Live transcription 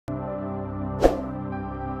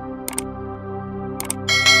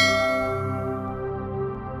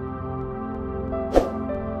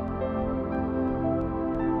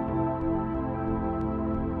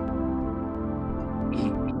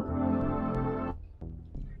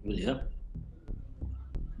Will you?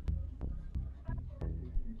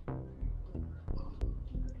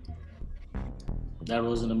 That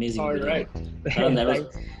was an amazing All video. right. Karan, that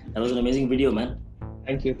was an amazing video, man.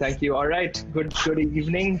 Thank you. All right. Good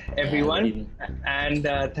evening, everyone. Yeah, good evening.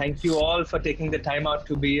 And thank you all for taking the time out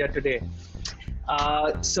to be here today.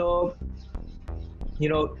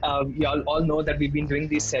 You all know that we've been doing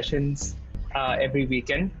these sessions every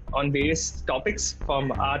weekend on various topics,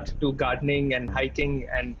 from art to gardening and hiking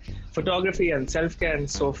and photography and self-care and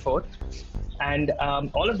so forth. And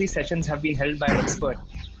all of these sessions have been held by an expert,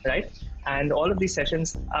 right? And all of these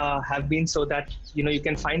sessions have been so that you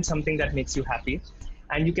can find something that makes you happy,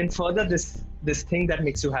 and you can further this thing that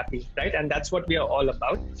makes you happy, right? And that's what we are all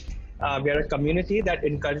about. We are a community that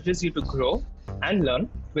encourages you to grow and learn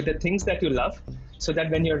with the things that you love, so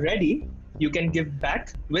that when you're ready, you can give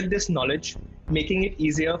back with this knowledge, making it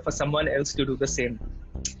easier for someone else to do the same.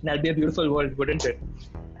 That'll be a beautiful world, wouldn't it?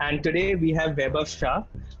 And today we have Vaibhav Shah,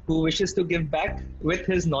 who wishes to give back with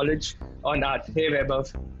his knowledge on art. Hey,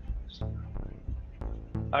 Vaibhav.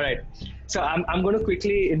 All right. So I'm going to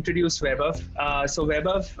quickly introduce Vaibhav. So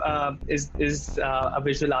Vaibhav is a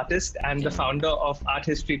visual artist and the founder of Art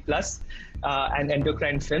History Plus and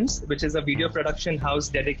Endocrine Films, which is a video production house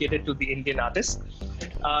dedicated to the Indian artists.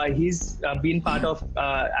 He's been part of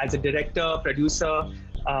as a director, producer,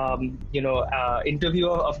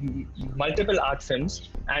 interviewer of multiple art films,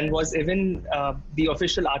 and was even the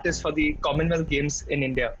official artist for the Commonwealth Games in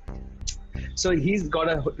India. So he's got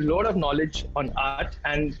a lot of knowledge on art,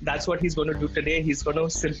 and that's what he's going to do today. He's going to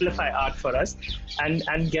simplify art for us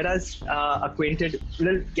and get us acquainted,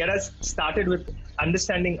 get us started with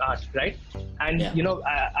understanding art, right? And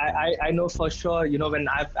I know for sure, when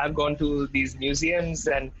I've gone to these museums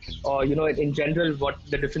or in general, what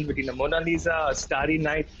the difference between a Mona Lisa, a Starry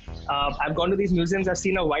Night. I've gone to these museums. I've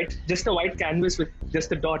seen just a white canvas with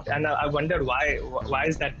just a dot, and I wondered why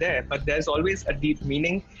is that there? But there's always a deep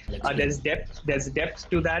meaning. There's depth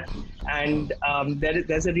to that, and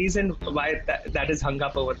there's a reason why that is hung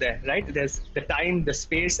up over there, right? There's the time, the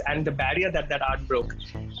space, and the barrier that art broke.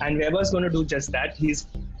 And Weber's going to do just that.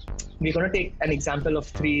 We're going to take an example of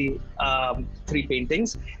three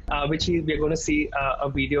paintings, which we're going to see a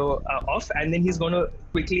video of, and then he's going to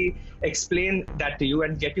quickly explain that to you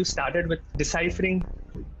and get you started with deciphering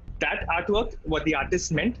that artwork, what the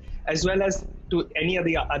artist meant, as well as to any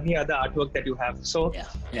other artwork that you have. So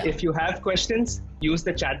if you have questions, use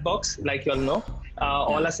the chat box, like you'll know.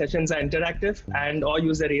 All our sessions are interactive, or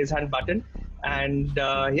use the raise hand button. And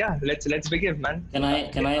let's begin, man.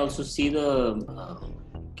 Can I also see the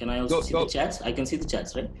the chats? I can see the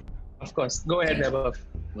chats, right? Of course. Go ahead, Vaibhav.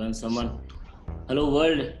 When someone, hello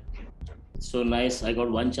world. So nice. I got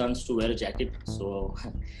one chance to wear a jacket, so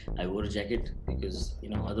I wore a jacket because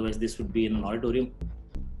otherwise this would be in an auditorium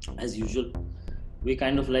as usual. We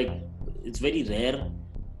kind of it's very rare,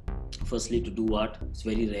 firstly, to do art. It's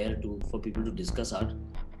very rare for people to discuss art,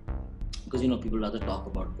 because people rather talk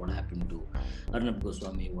about what happened to Arnab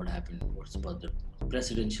Goswami, what's about the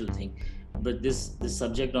presidential thing. But this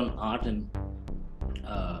subject on art and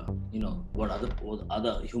what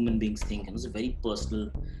other human beings think, and it's a very personal,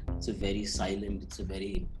 it's a very silent, it's a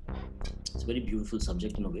very beautiful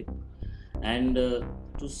subject in a way, and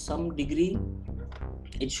to some degree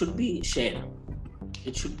it should be shared.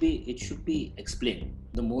 It should be explained.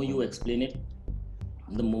 The more you explain it,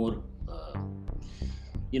 the more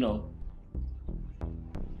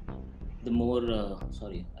the more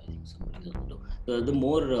sorry, I think somebody's on the door. The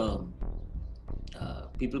more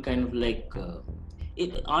people kind of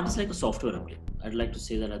art is like a software update. I'd like to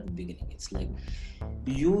say that at the beginning. It's like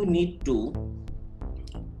you need to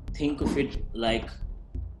think of it like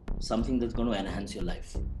something that's going to enhance your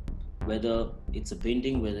life, whether it's a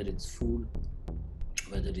painting, whether it's food,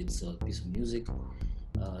 whether it's a piece of music.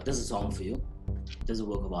 There's a song for you, there's a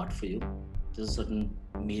work of art for you, there's a certain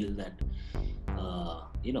meal that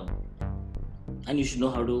and you should know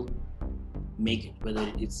how to make it, whether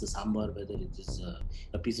it's a sambar, whether it is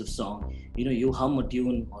a piece of song. You hum a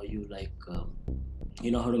tune, or you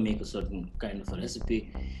how to make a certain kind of a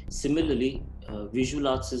recipe. Similarly, visual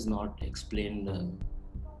arts is not explained.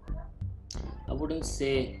 I wouldn't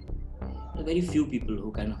say, very few people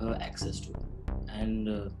who kind of have access to it.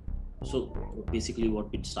 And so basically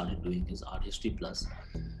what we started doing is Art History Plus.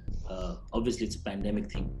 Obviously it's a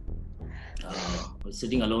pandemic thing. I was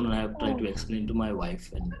sitting alone, and I have tried to explain to my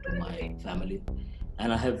wife and to my family,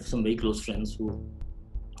 and I have some very close friends who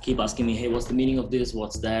keep asking me, hey, what's the meaning of this,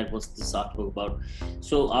 what's that, what's this artwork about?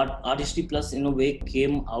 So Art History Plus in a way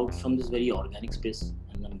came out from this very organic space,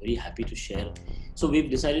 and I'm very happy to share. So we've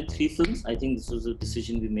decided 3 films. I think this was a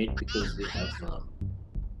decision we made because we have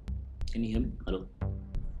Can you hear me? Hello?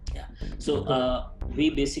 Yeah. So we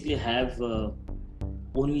basically have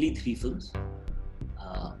only 3 films,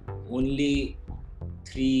 only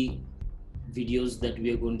 3 videos that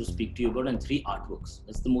we are going to speak to you about, and 3 artworks.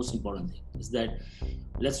 That's the most important thing. Is that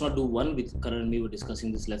let's not do 1 with Karan and me were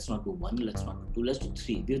discussing this. Let's not do 1. Let's not do 2. Let's do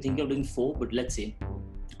 3. We were thinking of doing 4, but let's say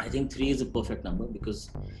I think 3 is a perfect number, because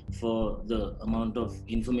for the amount of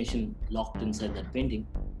information locked inside that painting,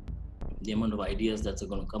 the amount of ideas that's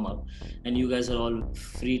going to come up, and you guys are all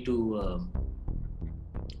free to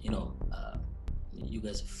you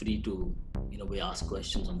guys are free to we ask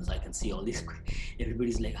questions on this. I can see all these.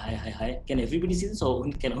 Everybody's like, hi. Can everybody see this, or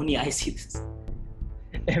can only I see this?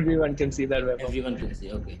 Everyone can see that. Vaibhav. Everyone can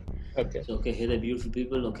see. Okay. So hey there, beautiful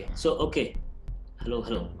people. Okay. So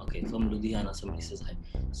hello. Okay, from Ludhiana, somebody says hi.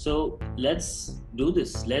 So let's do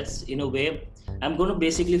this. Let's, in a way, I'm going to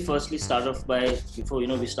basically firstly start off by, before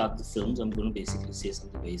we start the films, I'm going to basically say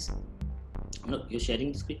something very simple. No, you're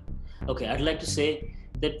sharing the screen? Okay, I'd like to say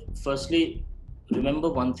that firstly, remember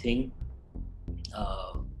one thing,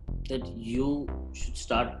 that you should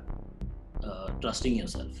start trusting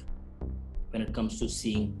yourself when it comes to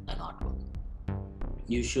seeing an artwork.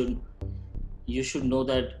 You should know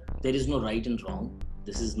that there is no right and wrong.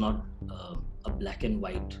 This is not a black and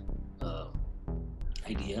white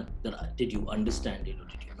idea. That did you understand it or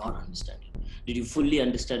did you not understand it? Did you fully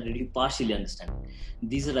understand it? Did you partially understand it?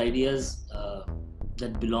 These are ideas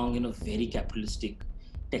that belong in a very capitalistic,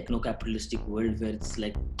 techno-capitalistic world where it's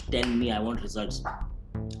like, tell me, I want results.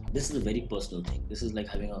 This is a very personal thing. This is like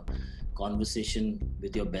having a conversation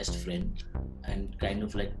with your best friend and kind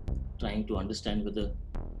of like trying to understand whether,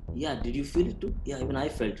 yeah, did you feel it too? Yeah, even I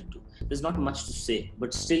felt it too. There's not much to say,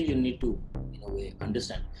 but still you need to, in a way,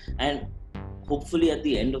 understand. And hopefully at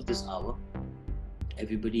the end of this hour,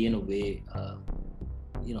 everybody in a way,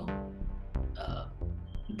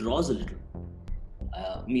 draws a little.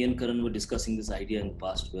 Me and Karan were discussing this idea in the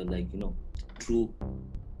past where, like, true,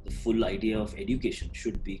 the full idea of education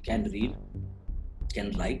should be can read,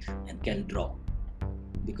 can write, and can draw.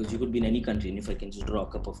 Because you could be in any country, and if I can just draw a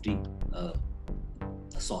cup of tea, a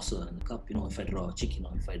saucer and a cup, if I draw a chicken,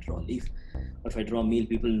 or if I draw a leaf, or if I draw a meal,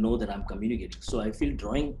 people know that I'm communicating. So I feel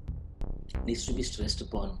drawing needs to be stressed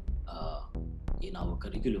upon in our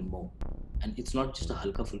curriculum more. And it's not just a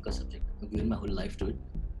halka fulka subject. I've given my whole life to it.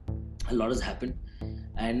 A lot has happened,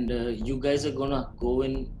 and you guys are gonna go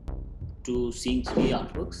in to seeing 3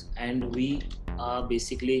 artworks, and we are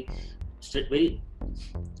basically very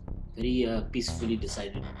peacefully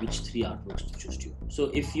decided which 3 artworks to choose to.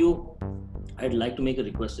 So I'd like to make a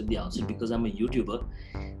request at the outset, because I'm a YouTuber.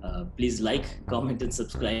 Please like, comment, and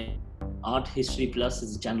subscribe. Art History Plus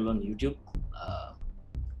is a channel on YouTube.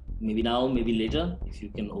 Maybe now, maybe later. If you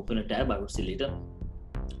can open a tab, I would say later.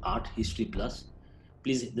 Art History Plus.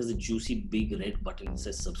 Please, there's a juicy big red button that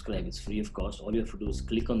says subscribe. It's free of cost. All you have to do is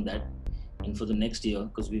click on that. And for the next year,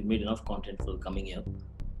 because we've made enough content for the coming year,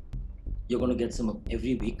 you're going to get some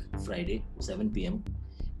every week, Friday, 7 p.m.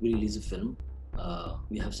 We release a film.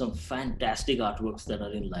 We have some fantastic artworks that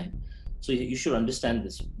are in line. So you should understand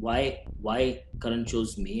this. Why Karan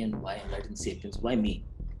chose me, and why Enlightened Sapiens? Why me?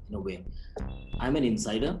 In a way, I'm an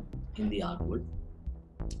insider in the art world,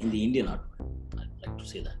 in the Indian art world. I'd like to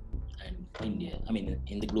say that. And India,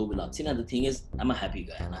 in the global art scene. And the thing is, I'm a happy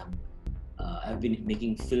guy, and I've been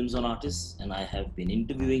making films on artists, and I have been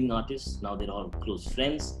interviewing artists. Now they're all close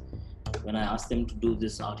friends. When I asked them to do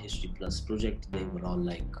this Art History Plus project, they were all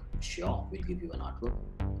like, sure, we'll give you an artwork.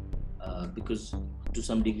 Because to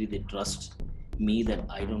some degree they trust me that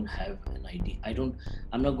I don't have an idea.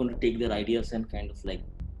 I'm not going to take their ideas and kind of like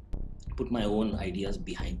put my own ideas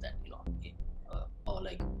behind that, or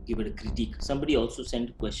like give it a critique. Somebody also sent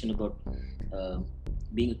a question about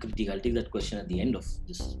being a critique. I'll take that question at the end of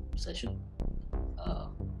this session.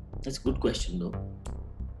 That's a good question though.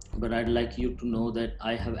 But I'd like you to know that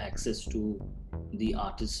I have access to the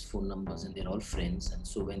artists' phone numbers, and they're all friends. And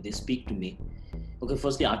so when they speak to me, okay,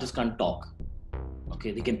 first the artists can't talk.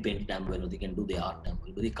 Okay, they can paint damn well, or they can do their art damn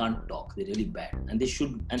well, but they can't talk. They're really bad, and they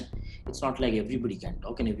should. And it's not like everybody can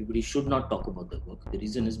talk, and everybody should not talk about their work. The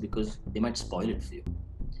reason is because they might spoil it for you.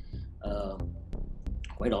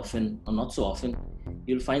 Quite often, or not so often,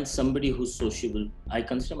 you'll find somebody who's sociable. I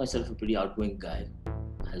consider myself a pretty outgoing guy.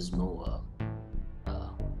 Has no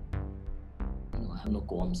I have no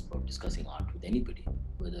qualms about discussing art with anybody,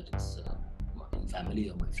 whether it's in family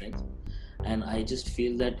or my friends. And I just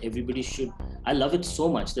feel that everybody should. I love it so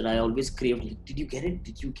much that I always crave, like, did you get it?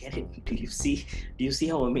 Did you get it? Do you see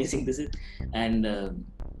how amazing this is? And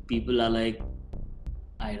people are like,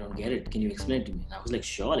 I don't get it. Can you explain it to me? And I was like,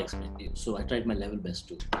 sure, I'll explain to you. So I tried my level best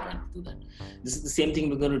to try to do that. This is the same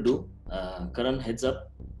thing we're going to do. Karan, heads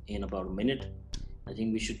up in about a minute. I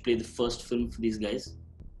think we should play the first film for these guys.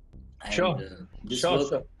 And Sure. This Sure, work,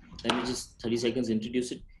 sure. let me just 30 seconds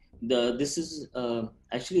introduce it. This is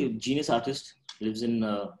actually a genius artist, lives in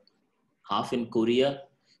half in Korea,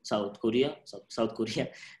 South Korea,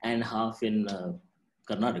 and half in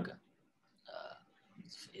Karnataka.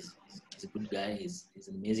 He's a good guy. He's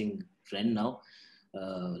an amazing friend now.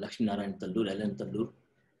 Lakshmi Narayan Tallur, Ellen Tallur.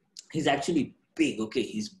 He's actually big. Okay,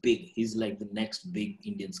 he's big. He's like the next big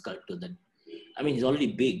Indian sculptor. That, I mean, he's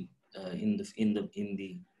already big in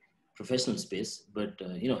the professional space, but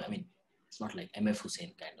I mean, it's not like MF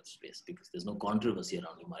Hussain kind of space because there's no controversy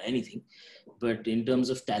around him or anything. But in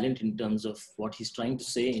terms of talent, in terms of what he's trying to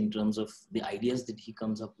say, in terms of the ideas that he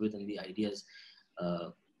comes up with and the ideas,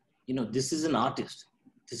 this is an artist.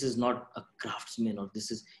 This is not a craftsman, or this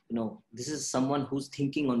is someone who's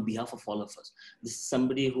thinking on behalf of all of us. This is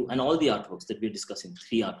somebody who, and all the artworks that we're discussing,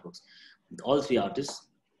 all three artists,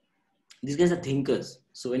 these guys are thinkers.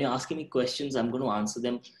 So when you're asking me questions, I'm going to answer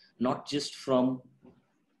them not just from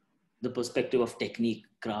the perspective of technique,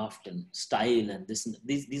 craft, and style, and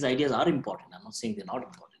these ideas are important. I'm not saying they're not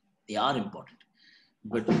important. They are important.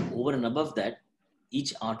 But over and above that,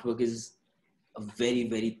 each artwork is a very,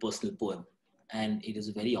 very personal poem. And it is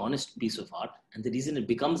a very honest piece of art. And the reason it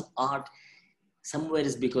becomes art somewhere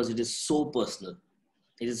is because it is so personal.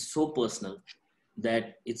 It is so personal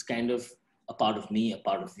that it's kind of a part of me, a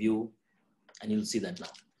part of you, and you'll see that now.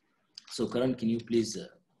 So Karan, can you please...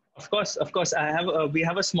 Of course. We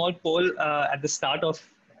have a small poll at the start of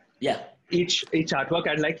each artwork.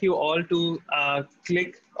 I'd like you all to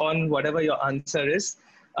click on whatever your answer is.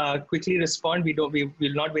 Quickly respond. We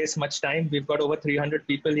will not waste much time. We've got over 300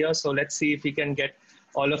 people here, so let's see if we can get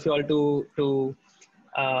all of you all to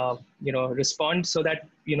respond, so that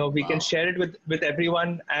we can share it with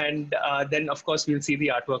everyone, and then of course we'll see the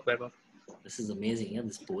artwork. Vaibhav. This is amazing. Yeah,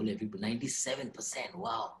 this poll, everybody, 97%.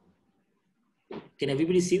 Wow. Can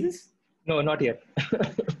everybody see this? No, not yet.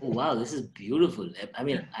 Oh, wow, this is beautiful. I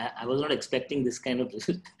mean, I was not expecting this kind of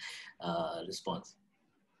response.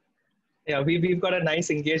 Yeah, we've got a nice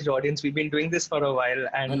engaged audience. We've been doing this for a while,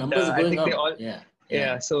 and the numbers are going I think up. they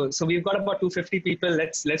all So we've got about 250 people.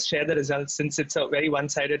 Let's share the results, since it's a very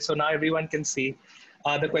one-sided. So now everyone can see.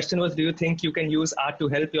 The question was, do you think you can use art to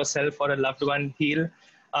help yourself or a loved one heal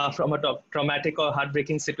from a traumatic or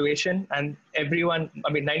heartbreaking situation? And everyone,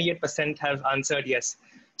 98% have answered yes.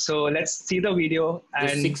 So let's see the video.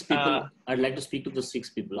 Those and 6 people, I'd like to speak to those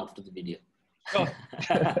 6 people after the video. Oh.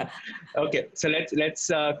 Okay, so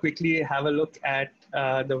let's quickly have a look at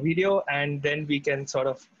the video, and then we can sort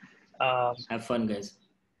of have fun, guys.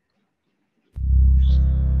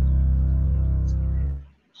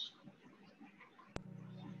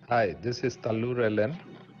 Hi, this is Tallur Ellen.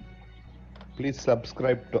 Please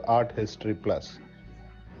subscribe to Art History Plus.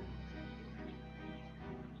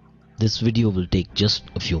 This video will take just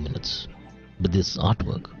a few minutes, but this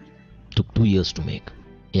artwork took 2 years to make.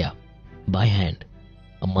 Yeah, by hand,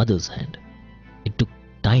 a mother's hand. It took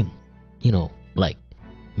time, like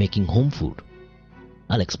making home food.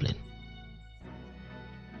 I'll explain.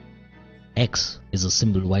 X is a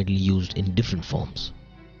symbol widely used in different forms.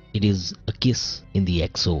 It is a kiss in the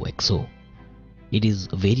XOXO. It is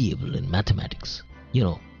a variable in mathematics.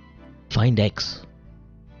 Find X.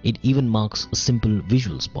 It even marks a simple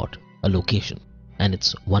visual spot, a location, and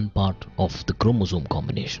it's one part of the chromosome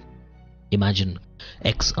combination. Imagine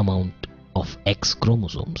X amount of X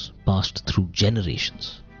chromosomes passed through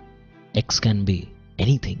generations. X can be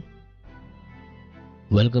anything.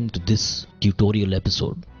 Welcome to this tutorial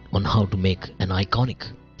episode on how to make an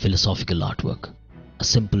iconic philosophical artwork, a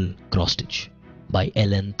simple cross stitch by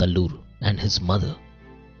Ellen Tallur and his mother,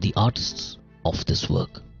 the artists of this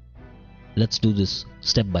work. Let's do this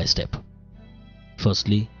step by step.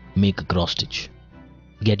 Firstly, make a cross stitch.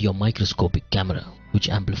 Get your microscopic camera, which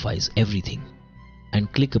amplifies everything,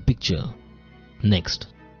 and click a picture. Next,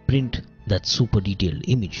 print that super detailed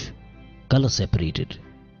image, color separated.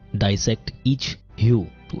 Dissect each hue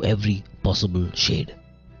to every possible shade.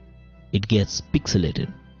 It gets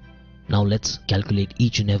pixelated. Now let's calculate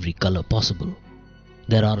each and every color possible.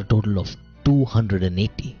 There are a total of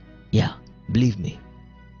 280. Yeah, believe me.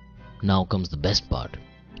 Now comes the best part.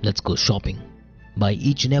 Let's go shopping. Buy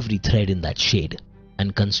each and every thread in that shade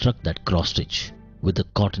and construct that cross stitch with a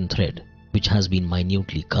cotton thread which has been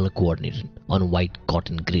minutely color coordinated on a white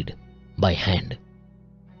cotton grid by hand.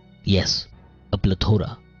 Yes, a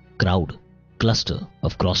plethora, crowd, cluster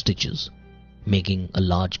of cross stitches making a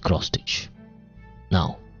large cross stitch.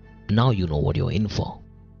 Now you know what you're in for.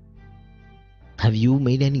 Have you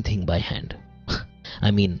made anything by hand? I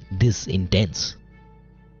mean, this intense.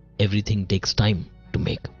 Everything takes time to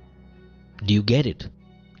make. Do you get it?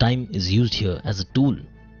 Time is used here as a tool,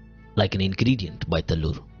 like an ingredient by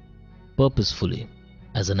Talur, purposefully,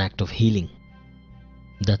 as an act of healing.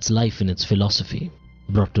 That's life in its philosophy,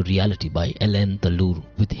 brought to reality by L.N. Talur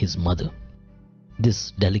with his mother. This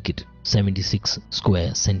delicate 76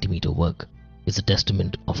 square centimeter work is a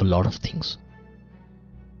testament of a lot of things.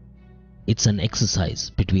 It's an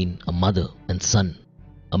exercise between a mother and son,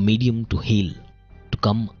 a medium to heal, to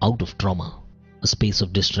come out of trauma, a space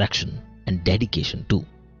of distraction and dedication too.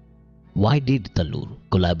 Why did Talur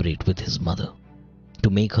collaborate with his mother?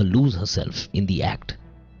 To make her lose herself in the act,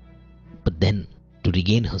 but then to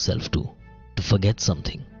regain herself too, to forget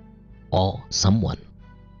something or someone.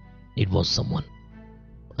 It was someone,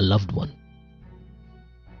 a loved one.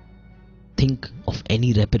 Think of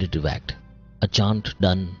any repetitive act, a chant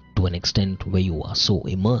done to an extent where you are so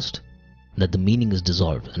immersed that the meaning is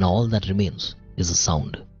dissolved and all that remains is a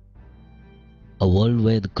sound. A world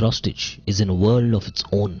where the cross stitch is in a world of its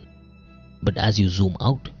own. But as you zoom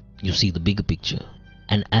out, you see the bigger picture.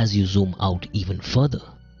 And as you zoom out even further,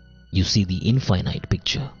 you see the infinite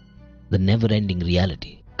picture, the never-ending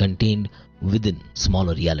reality contained within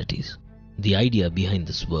smaller realities. The idea behind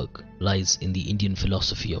this work lies in the Indian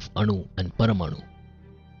philosophy of Anu and Paramanu.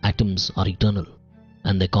 Atoms are eternal,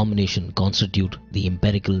 and their combination constitute the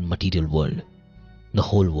empirical material world, the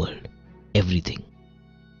whole world, everything.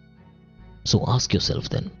 So ask yourself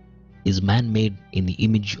then, is man made in the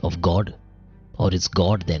image of God, or is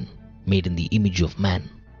God then made in the image of man?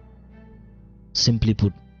 Simply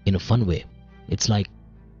put, in a fun way, it's like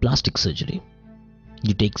plastic surgery.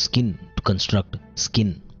 You take skin to construct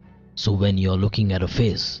skin. So when you're looking at a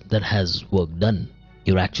face that has work done,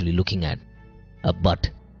 you're actually looking at a butt.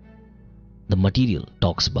 The material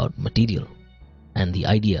talks about material, and the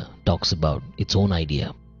idea talks about its own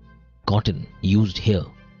idea. Cotton used here,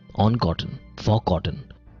 on cotton, for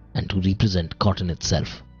cotton, and to represent cotton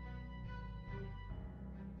itself.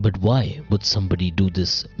 But why would somebody do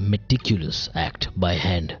this meticulous act by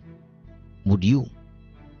hand? Would you?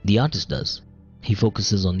 The artist does. He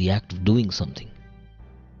focuses on the act of doing something,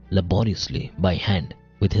 laboriously, by hand,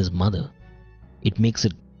 with his mother. It makes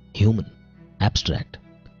it human, abstract.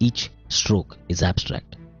 Each stroke is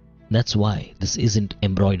abstract. That's why this isn't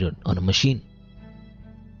embroidered on a machine.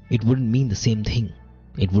 It wouldn't mean the same thing.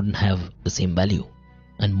 It wouldn't have the same value.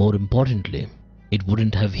 And more importantly, it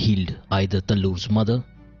wouldn't have healed either Talur's mother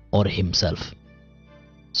or himself.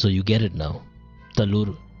 So you get it now.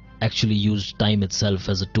 Talur actually used time itself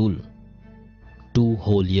as a tool. 2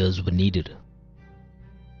 whole years were needed.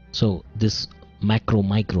 So this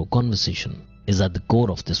macro-micro conversation is at the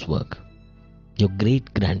core of this work. Your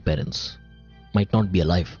great-grandparents might not be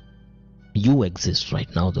alive. You exist right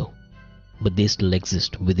now though, but they still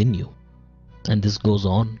exist within you. And this goes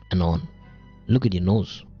on and on. Look at your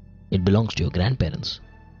nose. It belongs to your grandparents.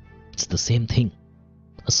 It's the same thing.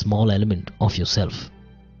 A small element of yourself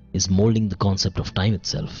is molding the concept of time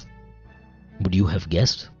itself. Would you have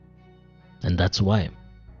guessed? And that's why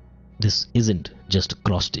this isn't just a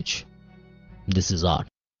cross stitch. This is art.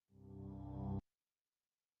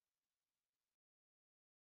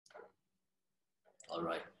 All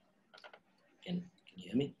right. Can you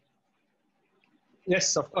hear me?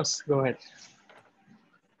 Yes, of course. Go ahead.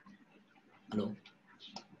 Hello?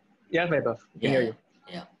 Yeah, Vaibhav. Can hear you.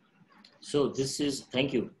 Yeah. So this is,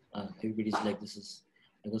 thank you. Everybody's like,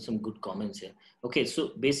 I got some good comments here. Okay,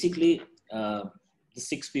 so basically, the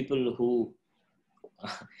 6 people who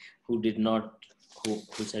did not,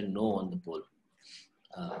 who said no on the poll,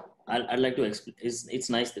 I'd like to explain. It's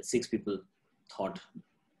nice that 6 people thought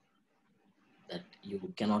that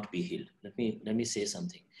you cannot be healed. Let me say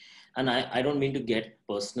something, and I don't mean to get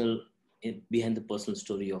personal behind the personal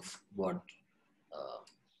story of what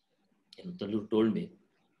Talur told me,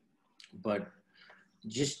 but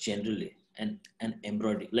just generally and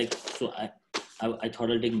embroidery. Like, so I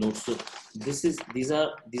thought I'll take notes. So these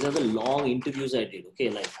are the long interviews I did. Okay,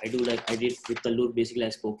 like I did with Talur. Basically, I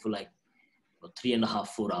spoke for like 3.5,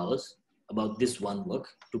 4 hours about this one work,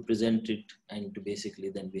 to present it, and to basically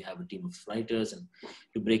then we have a team of writers and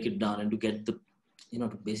to break it down and to get the,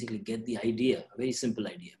 to basically get the idea, a very simple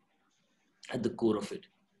idea at the core of it,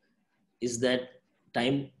 is that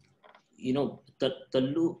time,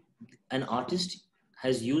 Tallu, an artist,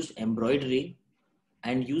 has used embroidery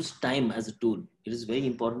and used time as a tool. It is very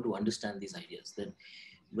important to understand these ideas, that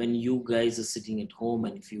when you guys are sitting at home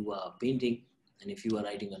and if you are painting, and if you are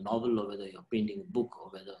writing a novel, or whether you're painting a book, or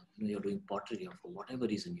whether you're doing pottery, or for whatever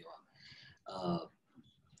reason you are,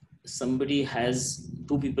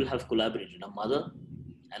 two people have collaborated, a mother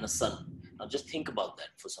and a son. Now just think about that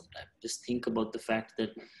for some time. Just think about the fact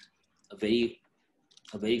that a very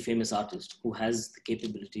famous artist who has the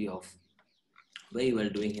capability of very well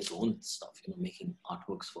doing his own stuff, making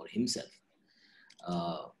artworks for himself,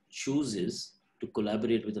 chooses to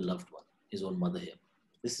collaborate with a loved one, his own mother here.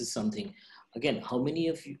 This is something, again, how many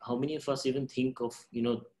of us even think of,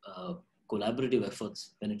 collaborative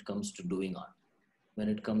efforts when it comes to doing art, when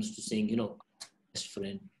it comes to saying, best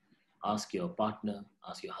friend, ask your partner,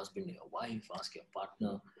 ask your husband, your wife, ask your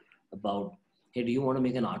partner about, hey, do you want to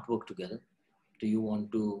make an artwork together? Do you want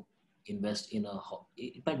to invest in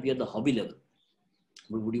it might be at the hobby level,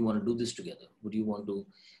 but would you want to do this together? Would you want to,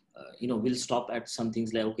 we'll stop at some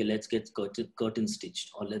things like, okay, let's get curtain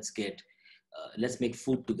stitched, or let's make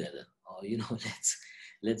food together, or,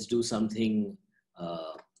 let's do something,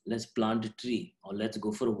 let's plant a tree, or let's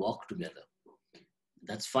go for a walk together.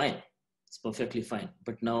 That's fine. It's perfectly fine.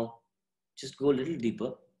 But now just go a little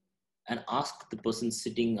deeper and ask the person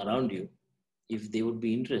sitting around you if they would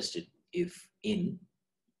be interested in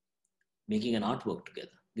making an artwork together.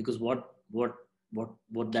 Because what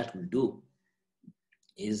that will do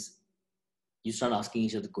is you start asking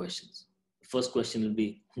each other questions. The first question will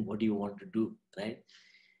be, what do you want to do, right?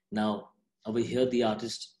 Now, over here, the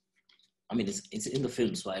artist, I mean, it's in the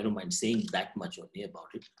film, so I don't mind saying that much only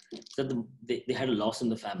about it. So they had a loss in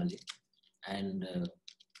the family, and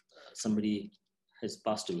somebody has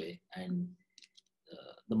passed away, and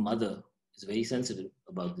the mother is very sensitive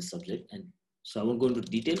about this subject. And so I won't go into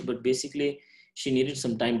detail, but basically she needed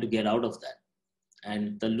some time to get out of that.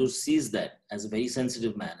 And Tallur sees that as a very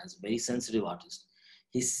sensitive man, as a very sensitive artist.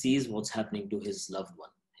 He sees what's happening to his loved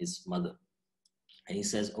one, his mother. And he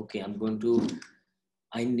says, okay,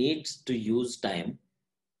 I need to use time,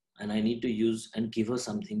 and I need to use and give her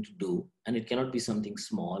something to do. And it cannot be something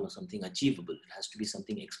small or something achievable. It has to be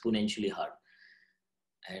something exponentially hard.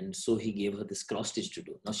 And so he gave her this cross stitch to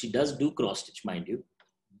do. Now she does do cross stitch, mind you,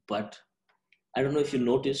 but I don't know if you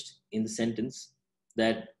noticed in the sentence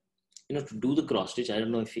that, to do the cross stitch, I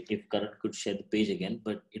don't know if Karan could share the page again,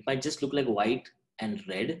 but it might just look like white and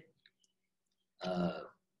red.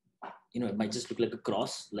 It might just look like a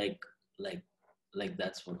cross, like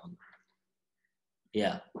that's what on.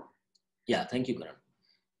 Yeah. Thank you, Karan.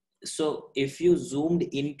 So if you zoomed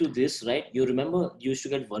into this, right, you remember you used to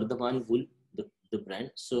get Vardhaman wool, the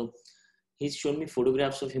brand. So he's shown me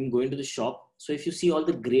photographs of him going to the shop. So if you see all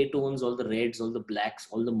the gray tones, all the reds, all the blacks,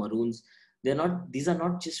 all the maroons, these are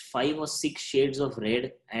not just 5 or 6 shades of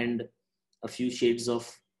red and a few shades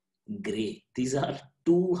of gray. These are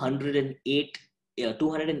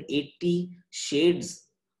 280 shades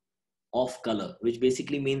of color, which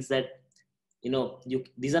basically means that,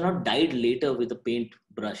 these are not dyed later with a paint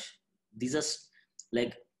brush. These are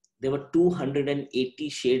like, there were 280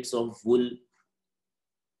 shades of wool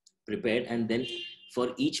prepared, and then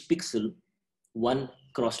for each pixel, one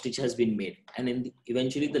cross stitch has been made. And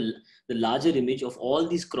eventually the larger image of all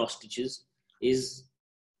these cross stitches is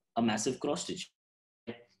a massive cross stitch.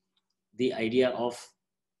 The idea of,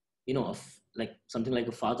 of like something like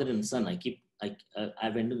a father and son. I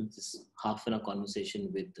went into this half an hour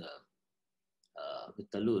conversation with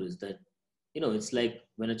Tallur, is that, it's like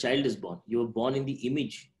when a child is born, you are born in the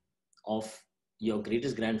image of your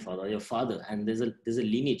greatest grandfather, your father, and there's a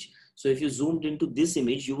lineage. So if you zoomed into this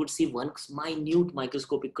image, you would see one minute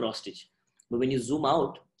microscopic cross stitch. But when you zoom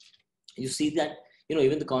out, you see that,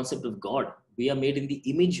 even the concept of God, we are made in the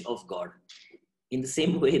image of God. In the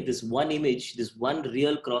same way, this one image, this one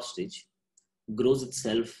real cross stitch grows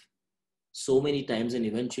itself so many times and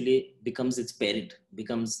eventually becomes its parent,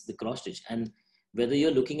 becomes the cross stitch. And whether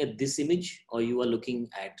you're looking at this image or you are looking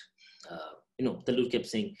at, Tallur kept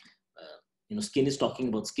saying, skin is talking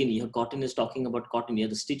about skin, here cotton is talking about cotton, here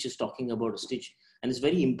the stitch is talking about a stitch. And it's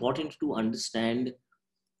very important to understand,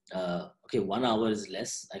 okay, 1 hour is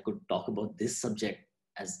less. I could talk about this subject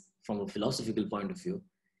as from a philosophical point of view,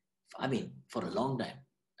 I mean, for a long time.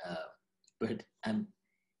 But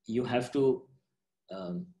you have to,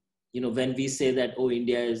 when we say that, oh,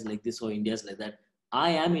 India is like this or India is like that, I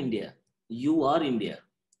am India, you are India.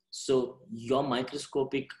 So you're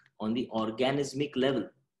microscopic on the organismic level.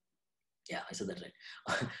 Yeah, I said that right.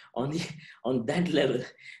 on that level,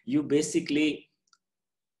 you basically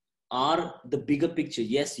are the bigger picture.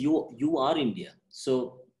 Yes, you are India.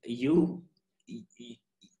 So you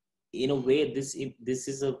in a way, this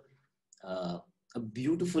is a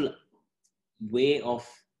beautiful way of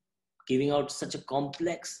giving out such a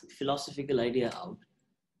complex philosophical idea out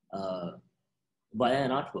via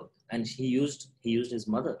an artwork. And he used his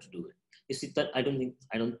mother to do it. You see that I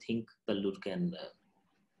don't think Tallur can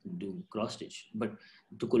do cross stitch. But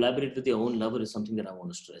to collaborate with your own lover is something that I want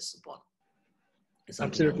to stress upon. It's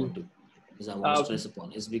something Absolutely. I want to stress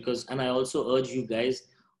upon. Is because, and I also urge you guys,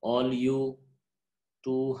 all you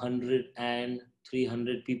 200 and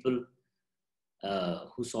 300 people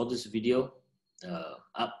who saw this video,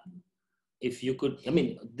 if you could, I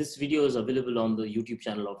mean, this video is available on the YouTube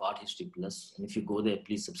channel of Art History Plus, and if you go there,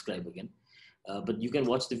 please subscribe again. But you can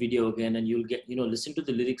watch the video again, and you'll get, listen to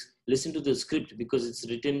the lyrics, listen to the script, because it's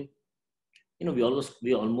written. We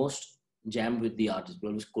almost jam with the artist. We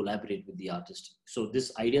always collaborate with the artist. So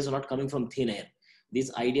these ideas are not coming from thin air.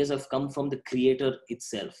 These ideas have come from the creator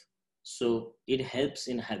itself. So it helps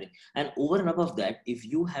in having. And over and above that, if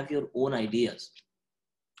you have your own ideas,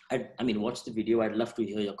 I mean, watch the video. I'd love to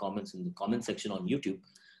hear your comments in the comment section on YouTube.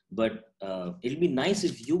 But it'll be nice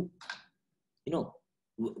if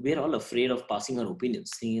we're all afraid of passing our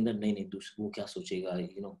opinions, thinking that nahi, wo kya sochega,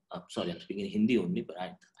 sorry, I'm speaking Hindi only, but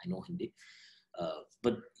I know Hindi.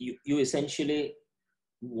 But you essentially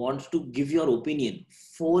want to give your opinion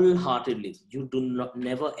full-heartedly. You do not,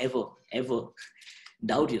 never, ever, ever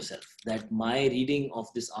doubt yourself that my reading of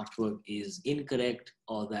this artwork is incorrect,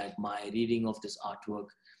 or that my reading of this artwork,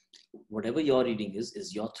 whatever your reading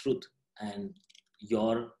is your truth, and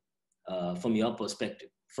your from your perspective,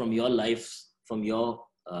 from your life, from your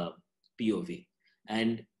POV,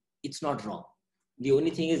 and it's not wrong. The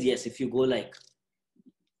only thing is, yes, if you go like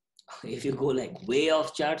way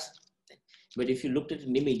off charts, but if you looked at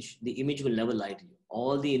an image, the image will never lie to you.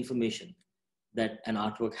 All the information that an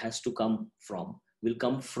artwork has to come from will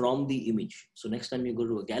come from the image. So next time you go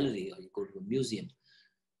to a gallery or you go to a museum,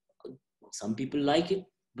 some people like it,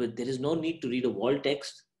 but there is no need to read a wall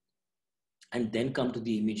text and then come to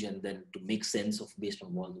the image and then to make sense of based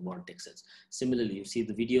on what the wall text says. Similarly, you see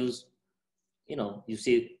the videos, you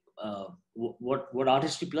see what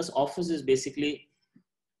Artistry Plus offers is basically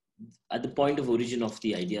at the point of origin of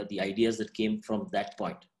the ideas that came from that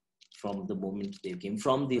point, from the moment they came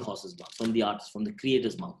from the horse's mouth, from the artist, from the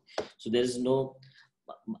creator's mouth. So there is no,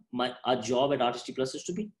 our job at Artistry Plus is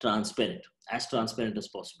to be transparent as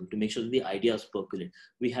possible, to make sure that the ideas percolate.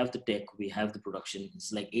 We have the tech, we have the production.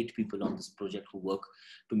 It's like 8 people on this project who work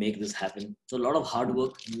to make this happen. So a lot of hard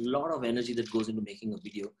work, a lot of energy that goes into making a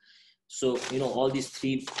video. So, all these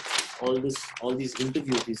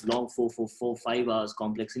interviews, these long 4, 5 hours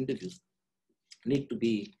complex interviews need to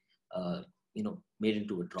be, made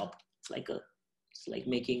into a drop. It's like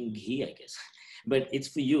making ghee, I guess, but it's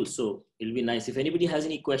for you. So it'll be nice. If anybody has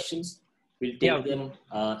any questions, we'll take them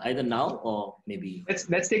either now or maybe.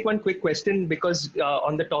 Let's take one quick question, because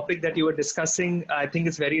on the topic that you were discussing, I think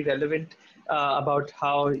it's very relevant about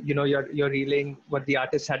how you're reeling what the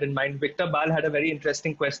artist had in mind. Victor Bal had a very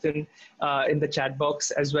interesting question in the chat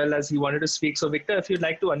box, as well as he wanted to speak. So Victor, if you'd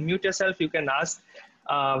like to unmute yourself, you can ask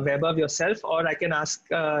Vaibhav yourself, or I can ask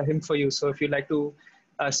him for you. So if you'd like to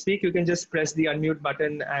speak, you can just press the unmute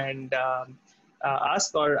button and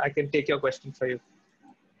ask, or I can take your question for you.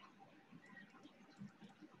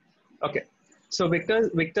 Okay. So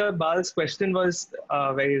Victor Bal's question was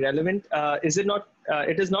very relevant. It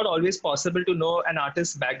is not always possible to know an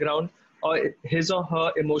artist's background or his or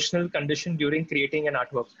her emotional condition during creating an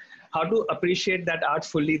artwork. How to appreciate that art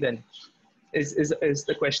fully then is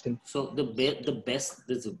the question. So the best,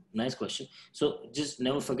 this is a nice question. So just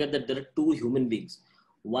never forget that there are 2 human beings.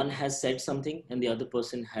 One has said something and the other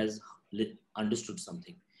person has understood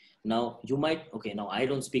something. Now you might, now I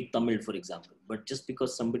don't speak Tamil, for example, but just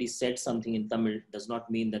because somebody said something in Tamil does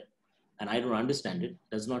not mean that, and I don't understand it,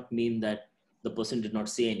 does not mean that the person did not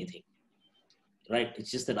say anything, right?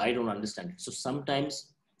 It's just that I don't understand it. So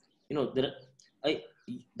sometimes,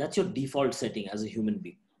 that's your default setting as a human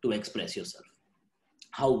being, to express yourself.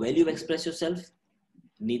 How well you express yourself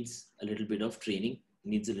needs a little bit of training,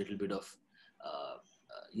 needs a little bit of,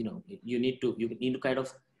 you need to kind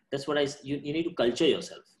of, that's what you need to culture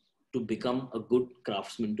yourself to become a good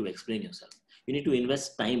craftsman, to explain yourself. You need to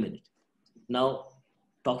invest time in it. Now,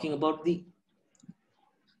 talking about the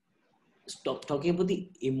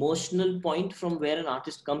emotional point from where an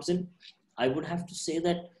artist comes in, I would have to say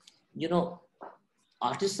that,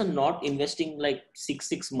 artists are not investing like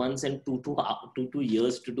six months and two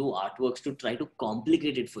years to do artworks to try to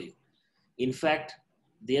complicate it for you. In fact,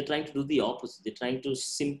 they are trying to do the opposite. They're trying to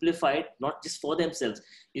simplify it, not just for themselves.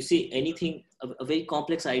 You see, anything, a very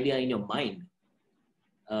complex idea in your mind,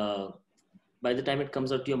 by the time it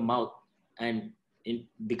comes out to your mouth and it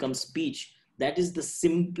becomes speech, that is the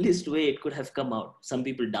simplest way it could have come out. Some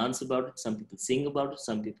people dance about it, some people sing about it,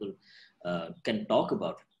 some people can talk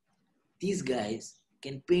about it. These guys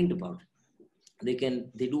can paint about it.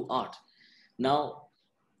 They do art. Now,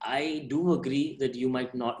 I do agree that you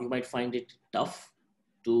might find it tough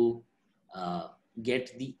to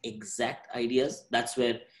get the exact ideas. That's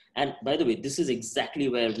where, and by the way, this is exactly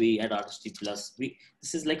where we at Artistry Plus,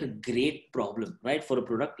 this is like a great problem, right? For a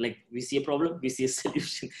product, like we see a problem, we see a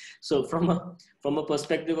solution. So from a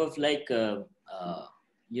perspective of like,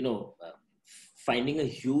 you know, finding a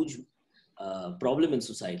huge problem in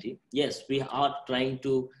society, yes, we are trying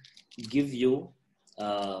to give you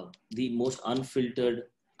the most unfiltered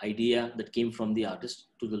idea that came from the artist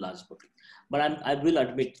to the large public. But I will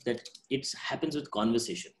admit that it happens with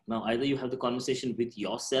conversation. Now, either you have the conversation with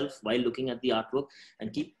yourself while looking at the artwork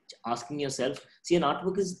and keep asking yourself, see, an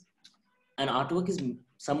artwork is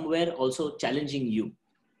somewhere also challenging you,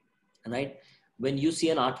 right? When you see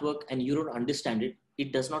an artwork and you don't understand it,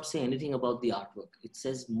 it does not say anything about the artwork. It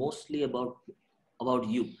says mostly about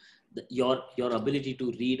you, your ability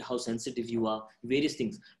to read, how sensitive you are, various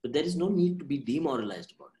things. But there is no need to be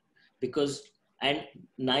demoralized about it, because, and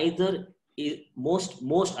neither is, most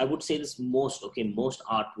I would say this, most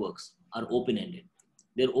artworks are open-ended.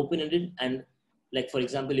 They're open-ended, and like, for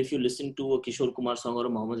example, if you listen to a Kishore Kumar song or a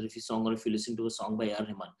Mohammed Rafi song, or if you listen to a song by A.R.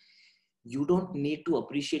 Rahman, you don't need to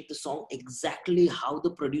appreciate the song exactly how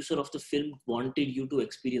the producer of the film wanted you to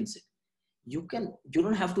experience it. You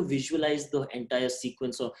don't have to visualize the entire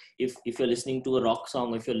sequence. Or if you're listening to a rock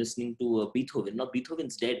song, if you're listening to a Beethoven, now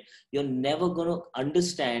Beethoven's dead, you're never going to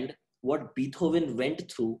understand what Beethoven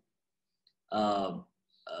went through.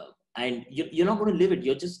 And you're not going to live it.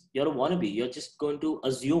 You're a wannabe. You're just going to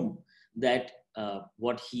assume that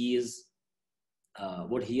what he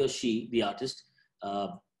or she, the artist,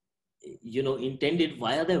 intended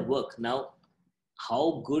via their work. Now,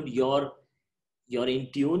 how good you're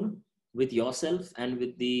in tune with yourself and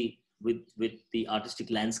with the artistic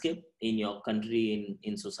landscape in your country,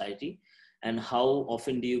 in society, and how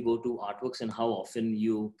often do you go to artworks, and how often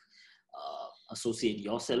you associate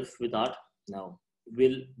yourself with art, now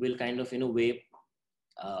will kind of, in a way,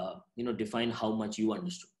 define how much you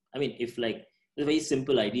understood. I mean, if like the very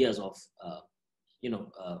simple ideas of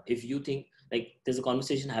if you think, like, there's a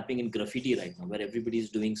conversation happening in graffiti right now where everybody is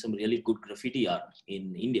doing some really good graffiti art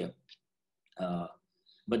in India.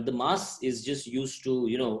 But the mass is just used to,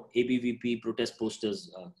 ABVP protest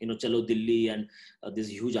posters, Chalo Delhi, and these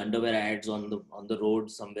huge underwear ads on the road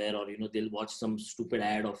somewhere, or, they'll watch some stupid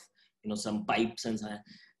ad of, some pipes and so on.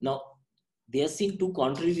 Now, they are seeing two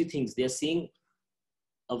contrary things. They are seeing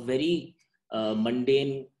a very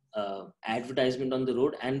mundane advertisement on the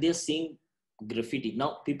road, and they're seeing graffiti.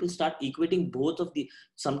 Now, people start equating both of the,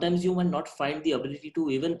 sometimes you might not find the ability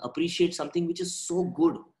to even appreciate something which is so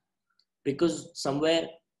good, because somewhere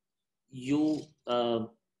you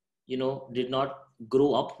did not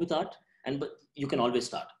grow up with art, but you can always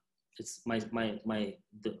start. It's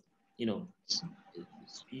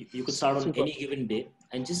you could start on Super. any given day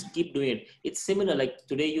and just keep doing it. It's similar, like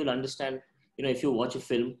today you'll understand, if you watch a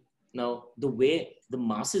film, now the way the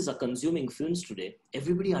masses are consuming films today,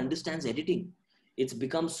 everybody understands editing. It's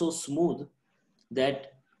become so smooth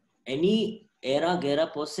that any gera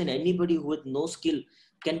person, anybody with no skill,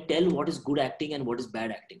 can tell what is good acting and what is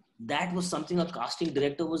bad acting. That was something a casting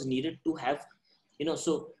director was needed to have,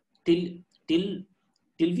 so till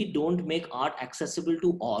we don't make art accessible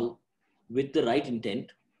to all with the right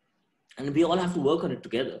intent, and we all have to work on it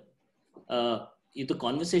together. The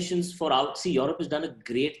conversations for see, Europe has done a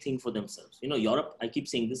great thing for themselves. Europe, I keep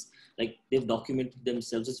saying this, like, they've documented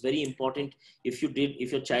themselves. It's very important. If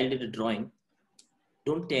your child did a drawing,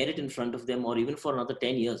 don't tear it in front of them, or even for another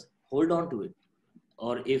 10 years, hold on to it.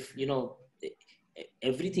 Or if,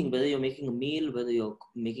 everything, whether you're making a meal, whether you're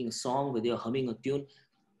making a song, whether you're humming a tune,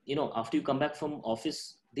 after you come back from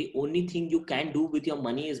office, the only thing you can do with your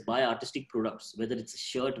money is buy artistic products, whether it's a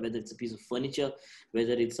shirt, whether it's a piece of furniture,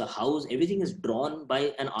 whether it's a house. Everything is drawn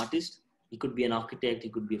by an artist. He could be an architect, he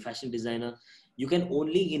could be a fashion designer. You can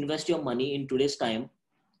only invest your money in today's time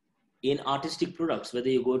in artistic products, whether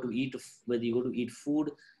you go to eat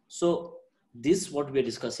food. So this, what we're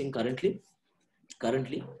discussing currently,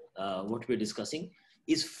 what we're discussing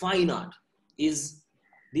is fine art. Is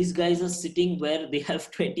these guys are sitting where they have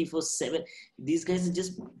 24/7. These guys are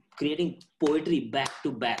just creating poetry back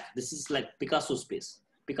to back. This is like Picasso space.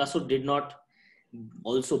 Picasso did not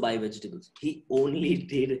also buy vegetables. He only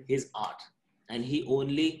did his art, and he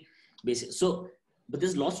only but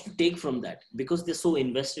there's lots to take from that, because they're so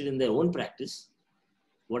invested in their own practice.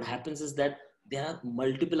 What happens is that there are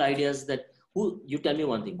multiple ideas that, you tell me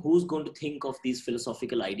one thing, who's going to think of these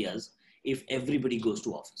philosophical ideas if everybody goes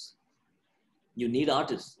to office? You need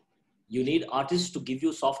artists. You need artists to give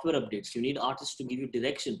you software updates. You need artists to give you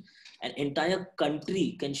direction. An entire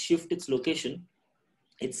country can shift its location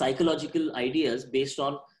it's psychological ideas based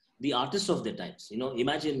on the artists of their times.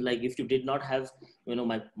 Imagine, like, if you did not have,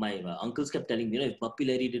 my uncles kept telling me, if Bappi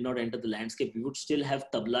Lahiri did not enter the landscape, we would still have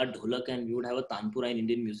tabla, dholak, and we would have a tanpura in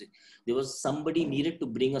Indian music. There was somebody needed to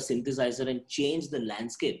bring a synthesizer and change the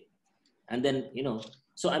landscape. And then,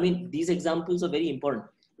 so I mean, these examples are very important.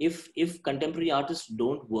 If contemporary artists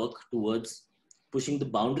don't work towards pushing the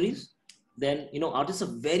boundaries, then, artists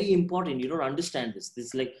are very important. You don't understand this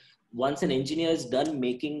is like, once an engineer is done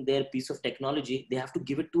making their piece of technology, they have to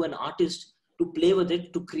give it to an artist to play with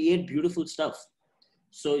it, to create beautiful stuff.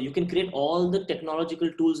 So you can create all the technological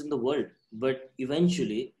tools in the world, but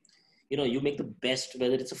eventually, you make the best,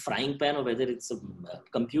 whether it's a frying pan or whether it's a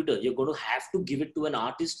computer, you're going to have to give it to an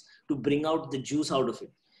artist to bring out the juice out of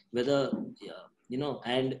it. Whether, yeah,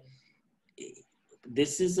 and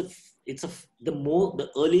this is the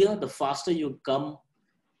earlier, the faster you come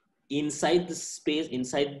inside the space,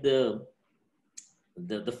 inside the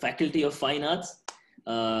faculty of fine arts,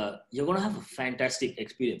 you're going to have a fantastic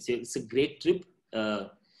experience. It's a great trip.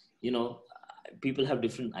 You know, people have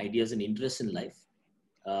different ideas and interests in life.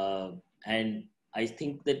 And I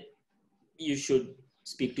think that you should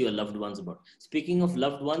speak to your loved ones about. Speaking of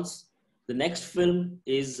loved ones, the next film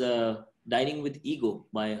is Dining with Ego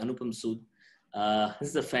by Anupam Sood. This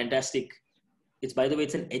is a fantastic, by the way,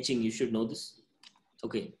 it's an etching. You should know this.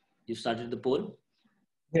 Okay, you started the poll?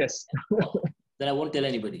 Yes. Then I won't tell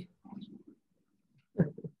anybody.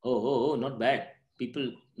 Oh, not bad.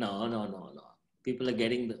 People, no. People are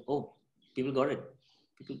getting people got it.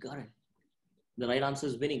 People got it. The right answer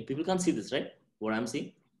is winning. People can't see this, right? What I'm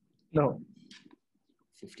seeing? No.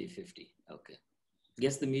 50-50. Okay.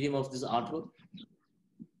 Guess the medium of this artwork.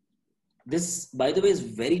 This, by the way, is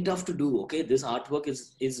very tough to do. Okay, this artwork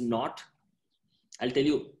is not. I'll tell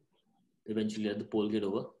you eventually. Let the poll get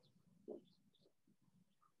over.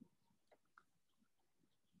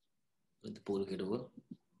 Let the poll get over.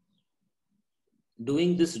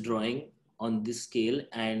 Doing this drawing on this scale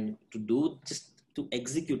and to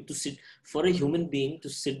execute, to sit, for a human being to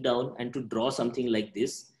sit down and to draw something like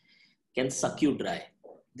this can suck you dry.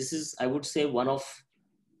 This is, I would say, one of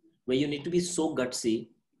where you need to be so gutsy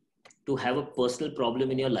to have a personal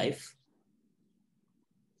problem in your life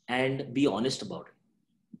and be honest about it.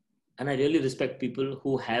 And I really respect people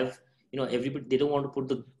who have, everybody, they don't want to put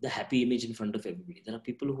the happy image in front of everybody. There are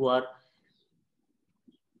people who are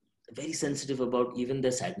very sensitive about even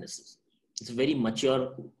their sadnesses. It's a very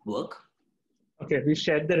mature work. Okay, we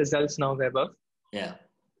shared the results now, Vaibhav. Yeah.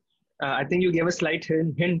 I think you gave a slight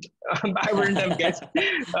hint. I wouldn't have guessed,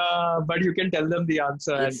 but you can tell them the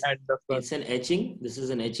answer. And of course, it's an etching. This is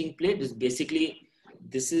an etching plate.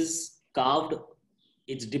 This is carved.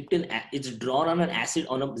 It's dipped in. It's drawn on an acid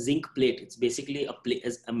on a zinc plate. It's basically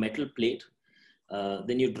a metal plate.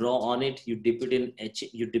 Then you draw on it. You dip it in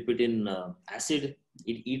You dip it in acid.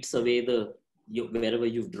 It eats away wherever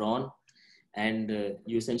you've drawn, and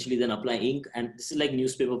you essentially then apply ink. And this is like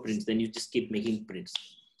newspaper prints. Then you just keep making prints.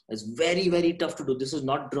 It's very, very tough to do. This is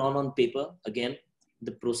not drawn on paper. Again,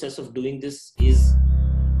 the process of doing this is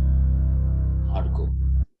hardcore.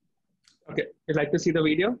 Okay, you'd like to see the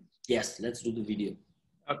video? Yes, let's do the video.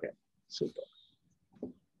 Okay, super.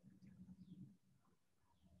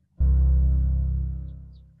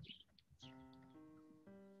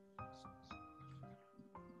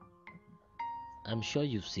 I'm sure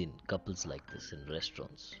you've seen couples like this in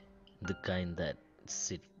restaurants. The kind that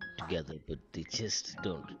sit together but they just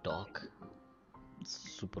don't talk. It's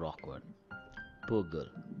super awkward. Poor girl.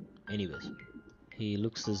 Anyways, he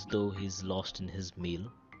looks as though he's lost in his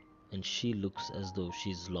meal, and she looks as though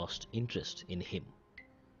she's lost interest in him.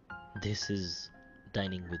 This is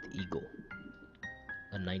Dining with Ego,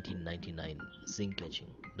 a 1999 zinc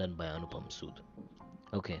etching done by Anupam Sood.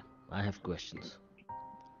 Okay, I have questions.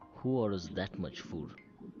 Who orders that much food?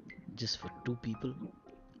 Just for 2 people?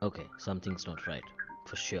 Okay, something's not right,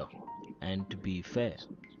 for sure. And to be fair,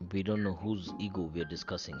 we don't know whose ego we're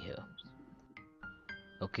discussing here.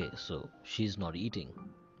 Okay, so she's not eating.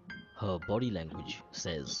 Her body language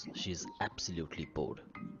says she's absolutely bored.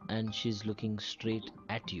 And she's looking straight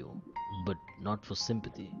at you, but not for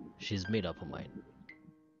sympathy. She's made up her mind.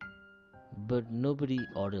 But nobody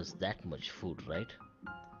orders that much food, right?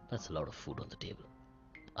 That's a lot of food on the table.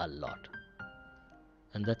 A lot.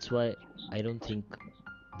 And that's why I don't think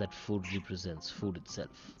that food represents food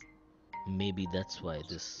itself. Maybe that's why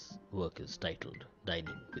this work is titled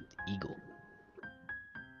Dining with Ego.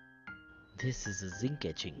 This is a zinc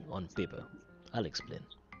etching on paper. I'll explain.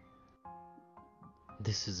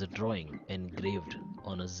 This is a drawing engraved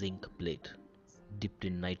on a zinc plate, dipped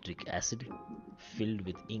in nitric acid, filled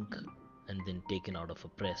with ink, and then taken out of a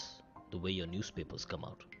press. the way your newspapers come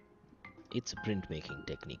out. It's a printmaking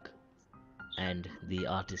technique. And the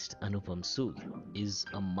artist Anupam Sood is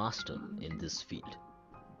a master in this field.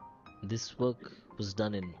 This work was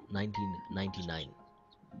done in 1999.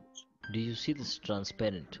 Do you see this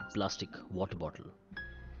transparent plastic water bottle?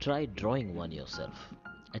 Try drawing one yourself,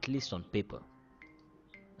 at least on paper.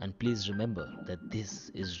 And please remember that this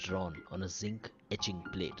is drawn on a zinc etching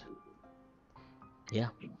plate. Yeah,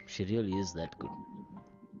 she really is that good.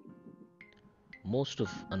 Most of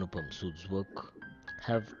Anupam Sood's work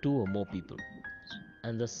have two or more people,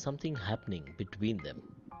 and there's something happening between them.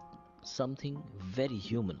 Something very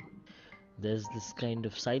human. There's this kind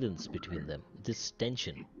of silence between them, this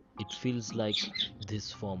tension. It feels like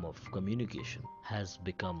this form of communication has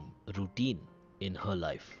become routine in her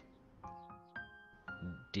life.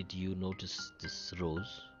 Did you notice this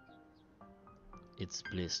rose? It's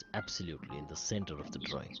placed absolutely in the center of the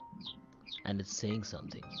drawing, and it's saying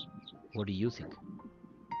something. What do you think?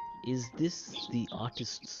 Is this the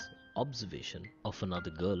artist's observation of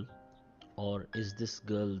another girl, or is this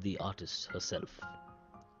girl the artist herself?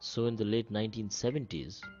 So in the late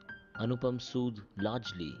 1970s, Anupam Sood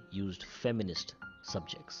largely used feminist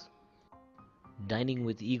subjects. Dining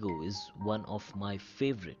with Ego is one of my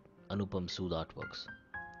favorite Anupam Sood artworks.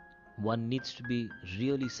 One needs to be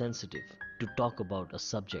really sensitive to talk about a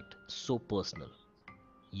subject so personal.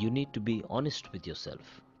 You need to be honest with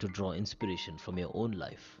yourself to draw inspiration from your own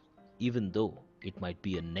life, even though it might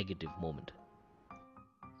be a negative moment.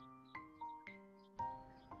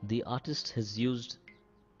 The artist has used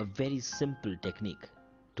a very simple technique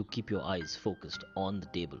to keep your eyes focused on the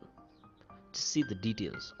table, to see the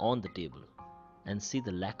details on the table and see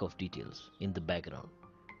the lack of details in the background.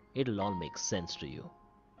 It'll all make sense to you.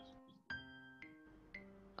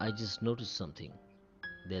 I just noticed something.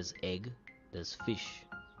 There's egg, there's fish,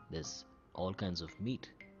 there's all kinds of meat,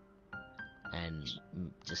 and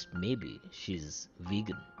just maybe she's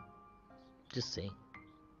vegan. Just saying.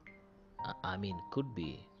 I mean, could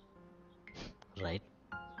be, right?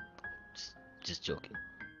 Just joking.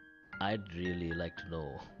 I'd really like to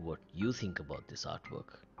know what you think about this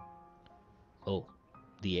artwork. Oh,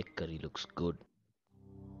 the egg curry looks good.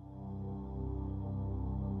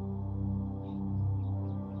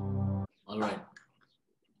 All right,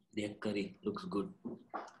 the egg curry looks good.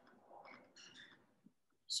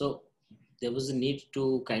 So there was a need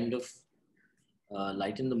to kind of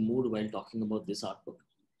lighten the mood while talking about this artwork.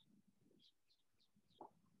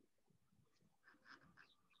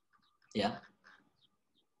 Yeah.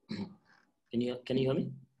 Can you hear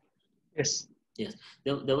me? Yes. Yes.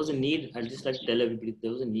 There was a need. I'll just like to tell everybody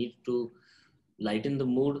there was a need to lighten the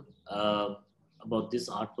mood about this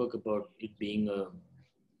artwork, about it being a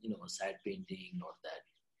sad painting, not that.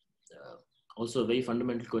 Also, a very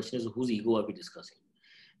fundamental question is whose ego are we discussing?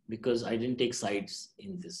 Because I didn't take sides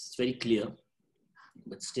in this. It's very clear,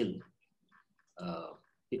 but still, uh,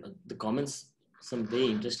 the comments, some very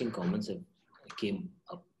interesting comments have came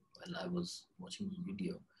up while I was watching the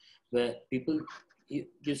video, where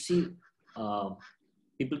you see,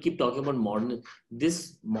 people keep talking about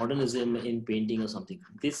this modernism in painting or something.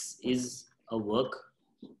 This is a work.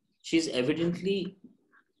 She's evidently,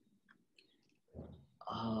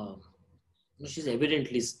 uh, she's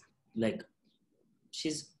evidently like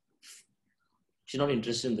she's she's not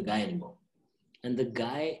interested in the guy anymore, and the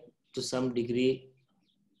guy to some degree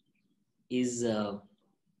is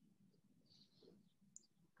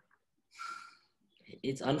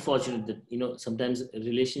it's unfortunate that sometimes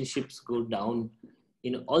relationships go down.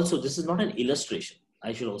 Also, this is not an illustration.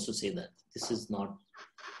 I should also say that this is not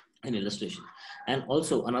an illustration. And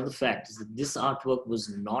also another fact is that this artwork was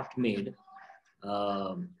not made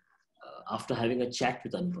after having a chat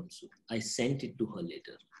with Anupam Sood. I sent it to her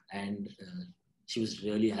later, and she was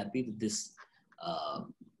really happy that this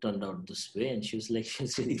turned out this way. And she was like, she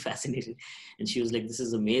was really fascinated, and she was like, "This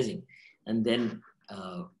is amazing." And then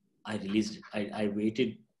I released it. I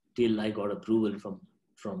waited till I got approval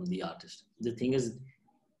from the artist. The thing is,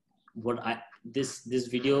 this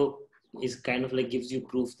video is kind of like gives you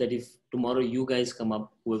proof that if tomorrow you guys come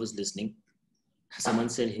up, whoever's listening, someone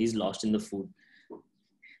said he's lost in the food.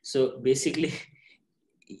 So basically,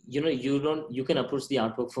 you can approach the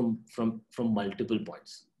artwork from multiple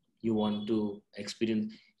points. You want to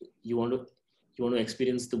experience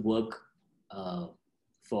the work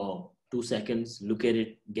for 2 seconds, look at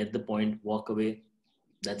it, get the point, walk away.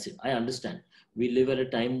 That's it. I understand. We live at a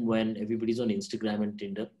time when everybody's on Instagram and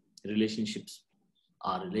Tinder. Relationships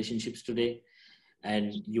are relationships today,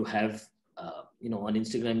 and you have on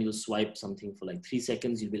Instagram you'll swipe something for like 3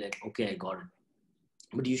 seconds. You'll be like, okay, I got it.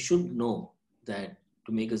 But you should know that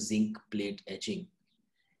to make a zinc plate etching,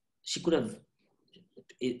 she could have,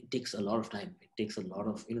 it takes a lot of time. It takes a lot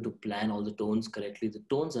of, to plan all the tones correctly. The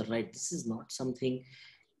tones are right. This is not something,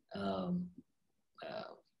 um,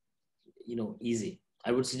 uh, easy.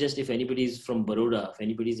 I would suggest, if anybody is from Baroda, if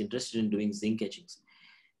anybody is interested in doing zinc etchings,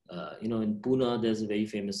 in Pune, there's a very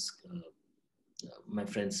famous, my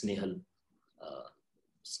friend Snehal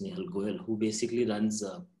Goyal, who basically runs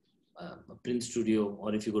a print studio.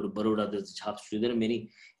 Or if you go to Baroda, there's a Chhap studio. There are many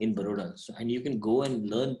in Baroda. So, and you can go and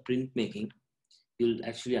learn printmaking. You'll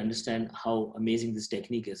actually understand how amazing this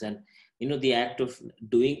technique is. And, the act of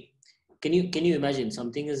doing, can you imagine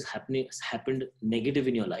something has happened negative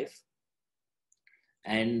in your life,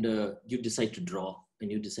 and you decide to draw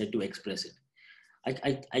and you decide to express it.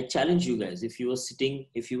 I challenge you guys, if you were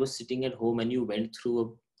sitting at home and you went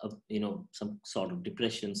through some sort of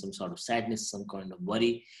depression, some sort of sadness, some kind of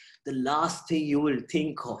worry, the last thing you will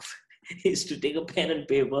think of is to take a pen and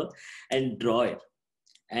paper and draw it.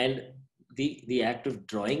 And the act of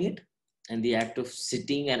drawing it, and the act of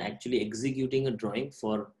sitting and actually executing a drawing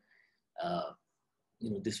for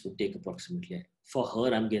this would take approximately, for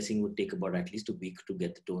her, I'm guessing, would take about at least a week to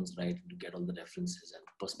get the tones right, to get all the references and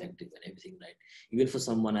perspective and everything right. Even for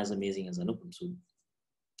someone as amazing as Anupam, so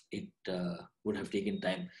it would have taken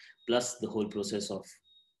time. Plus the whole process of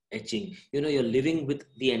etching. You're living with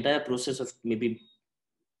the entire process of, maybe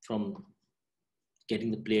from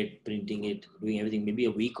getting the plate, printing it, doing everything, maybe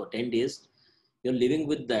a week or 10 days. You're living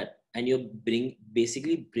with that, and you're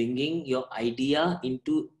basically bringing your idea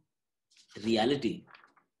into reality.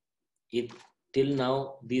 Till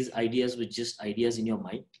now, these ideas were just ideas in your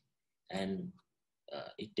mind, and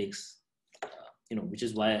it takes, which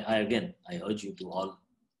is why I urge you to all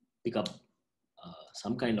pick up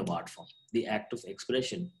some kind of art form. The act of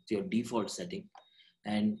expression is your default setting,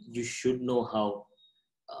 and you should know how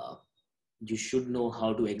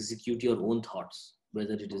to execute your own thoughts,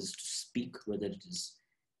 whether it is to speak, whether it is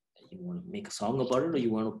you want to make a song about it, or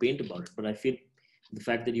you want to paint about it. But I feel the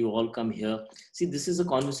fact that you all come here, see, this is a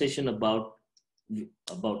conversation about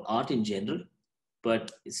art in general,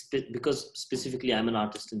 but because specifically I'm an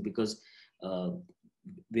artist, and because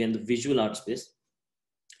we're in the visual art space,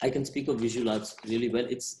 I can speak of visual arts really well.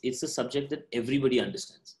 It's a subject that everybody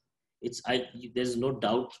understands. There's no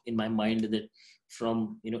doubt in my mind that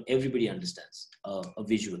everybody understands a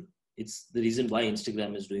visual. It's the reason why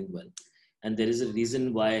Instagram is doing well, and there is a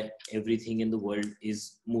reason why everything in the world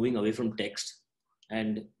is moving away from text.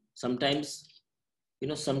 And sometimes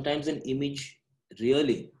an image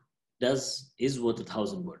really is worth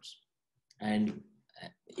 1,000 words. And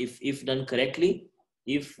if done correctly,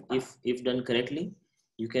 if done correctly,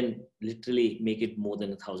 you can literally make it more than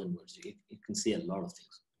 1,000 words. It can say a lot of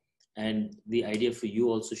things. And the idea for you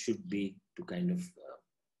also should be to kind of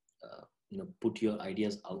put your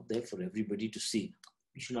ideas out there for everybody to see.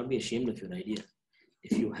 You should not be ashamed of your idea.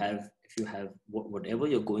 If you have whatever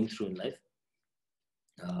you're going through in life,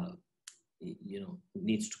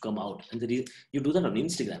 needs to come out. And you do that on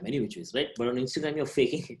Instagram any which ways, right? But on Instagram, you're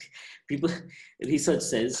faking it. People, research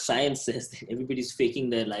says, science says that everybody's faking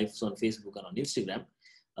their lives on Facebook and on Instagram.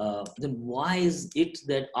 Then why is it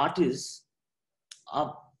that artists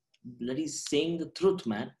are bloody saying the truth,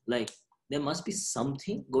 man? Like, there must be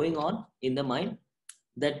something going on in their mind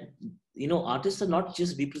that, artists are not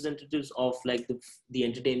just representatives of like the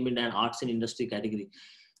entertainment and arts and industry category.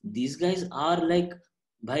 These guys are like,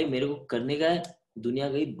 bhai, mere ko karne ka hai,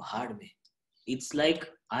 duniya gayi bhaad mein. It's like,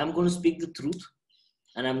 I'm going to speak the truth,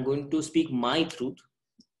 and I'm going to speak my truth.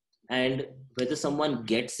 And whether someone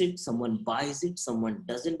gets it, someone buys it, someone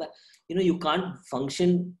doesn't buy, you can't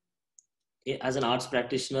function as an arts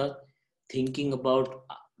practitioner thinking about,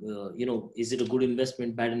 is it a good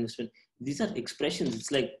investment, bad investment? These are expressions.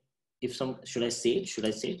 It's like, should I say it? Should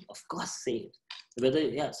I say it? Of course, say it.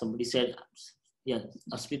 Whether, somebody said,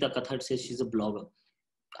 Asmita Kathad says she's a blogger.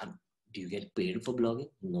 Do you get paid for blogging?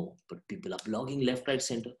 No, but people are blogging left, right,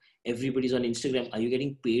 center. Everybody's on Instagram. Are you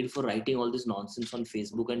getting paid for writing all this nonsense on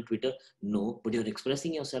Facebook and Twitter? No, but you're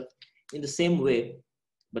expressing yourself in the same way.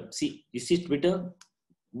 But you see Twitter,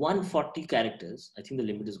 140 characters. I think the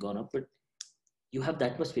limit has gone up, but you have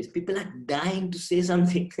that much space. People are dying to say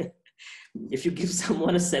something. If you give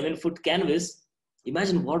someone a 7-foot canvas,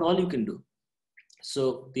 imagine what all you can do.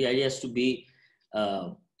 So the idea is to be,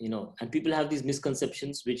 and people have these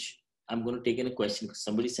misconceptions, which I'm going to take in a question, because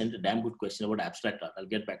somebody sent a damn good question about abstract art. I'll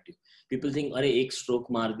get back to you. People think, "Arey, ek stroke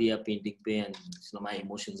maar diya painting pe, and my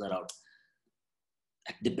emotions are out."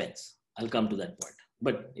 It depends. I'll come to that point.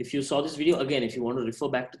 But if you saw this video, again, if you want to refer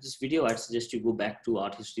back to this video, I'd suggest you go back to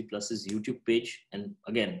Art History Plus's YouTube page. And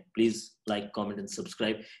again, please like, comment, and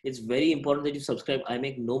subscribe. It's very important that you subscribe. I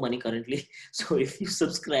make no money currently. So if you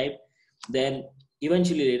subscribe, then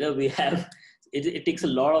eventually later we have, it takes a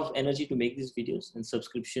lot of energy to make these videos, and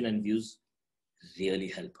subscription and views really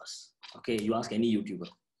help us. Okay, you ask any YouTuber.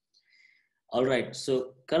 All right,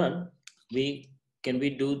 so Karan, can we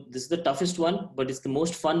do, this is the toughest one, but it's the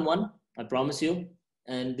most fun one, I promise you.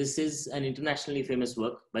 And this is an internationally famous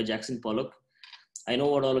work by Jackson Pollock. I know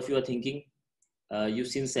what all of you are thinking. You've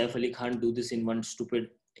seen Saif Ali Khan do this in one stupid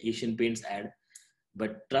Asian Paints ad,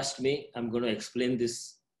 but trust me, I'm going to explain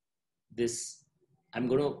this. I'm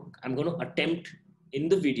going to attempt in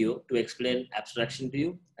the video to explain abstraction to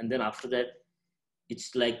you, and then after that,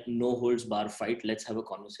 it's like no holds bar fight. Let's have a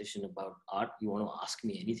conversation about art. You want to ask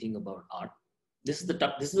me anything about art? This is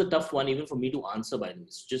a tough one even for me to answer, by the way.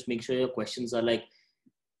 So just make sure your questions are like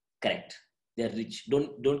correct. They're rich.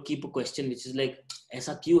 Don't keep a question which is like,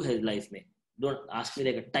 "Aisa kyun hai life mein?" Don't ask me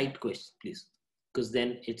like a tight question, please, because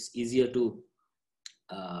then it's easier to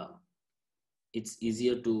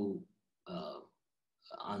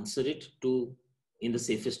answer it in the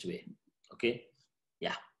safest way. Okay,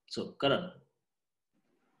 yeah. So Karan,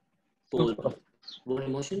 what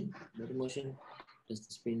emotion does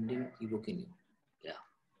this painting evoke in you? Yeah.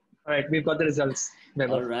 All right, we've got the results.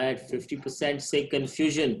 All right, 50% say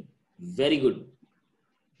confusion. Very good.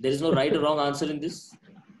 There is no right or wrong answer in this.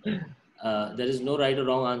 There is no right or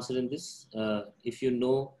wrong answer in this. If you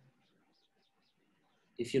know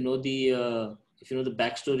the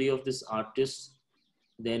backstory of this artist,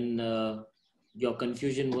 then your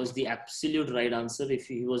confusion was the absolute right answer.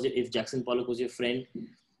 If Jackson Pollock was your friend, he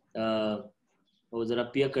was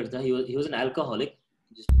an alcoholic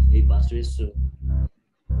just before he passed away. So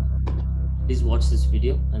please watch this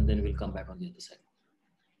video, and then we'll come back on the other side.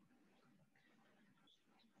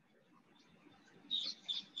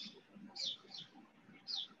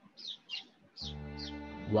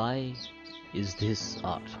 Why is this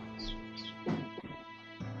art?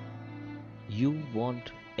 You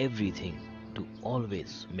want everything to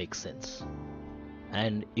always make sense.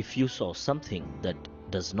 And if you saw something that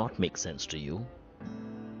does not make sense to you,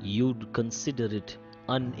 you'd consider it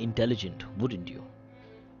unintelligent, wouldn't you?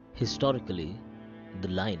 Historically, the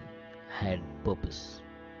line had purpose.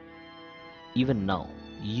 Even now,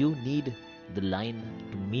 you need the line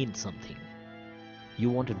to mean something. You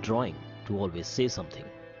want a drawing to always say something,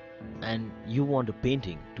 and you want a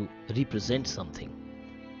painting to represent something.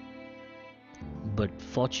 But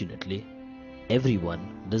fortunately,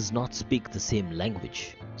 everyone does not speak the same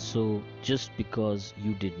language. So just because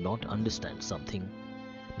you did not understand something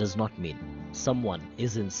does not mean someone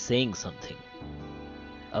isn't saying something.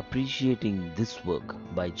 Appreciating this work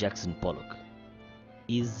by Jackson Pollock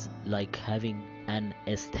is like having an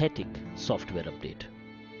aesthetic software update.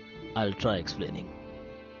 I'll try explaining.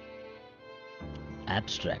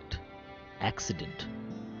 Abstract, accident,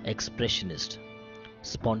 expressionist,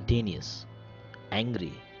 spontaneous,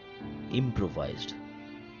 angry, improvised,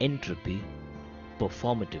 entropy,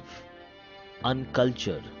 performative,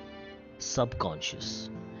 uncultured, subconscious,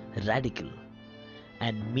 radical,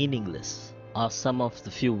 and meaningless are some of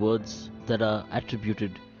the few words that are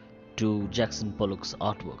attributed to Jackson Pollock's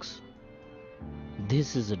artworks.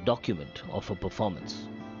 This is a document of a performance,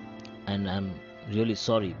 and I'm really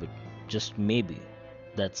sorry, but just maybe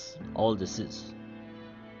that's all this is.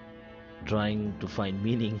 Trying to find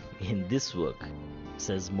meaning in this work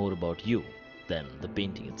says more about you than the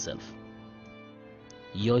painting itself.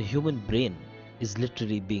 Your human brain is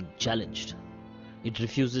literally being challenged. It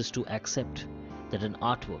refuses to accept that an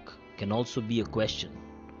artwork can also be a question,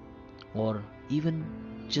 or even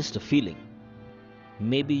just a feeling.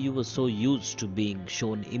 Maybe you were so used to being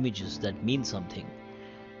shown images that mean something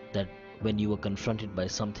that when you were confronted by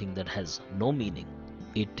something that has no meaning,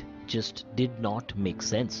 it just did not make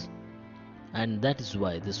sense. And that is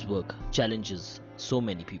why this work challenges so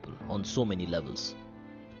many people on so many levels.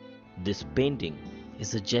 This painting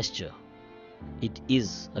is a gesture. It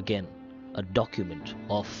is, again, a document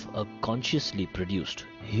of a consciously produced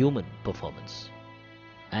human performance.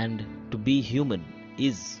 And to be human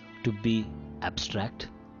is to be abstract,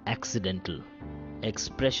 accidental,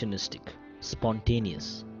 expressionistic,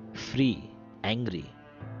 spontaneous, free, angry,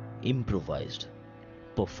 improvised,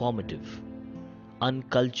 performative,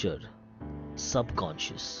 uncultured,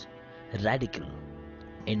 subconscious, radical,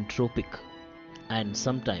 entropic, and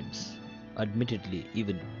sometimes, admittedly,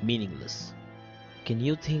 even meaningless. Can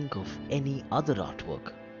you think of any other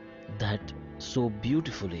artwork that so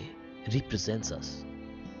beautifully represents us?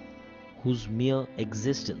 whose mere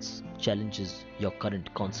existence challenges your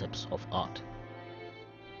current concepts of art.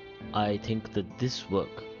 I think that this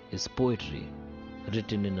work is poetry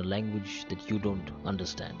written in a language that you don't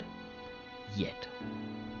understand yet.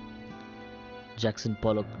 Jackson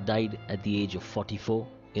Pollock died at the age of 44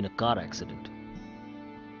 in a car accident.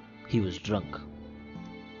 He was drunk.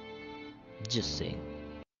 Just saying.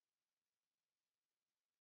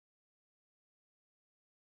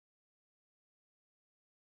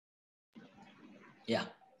 Yeah.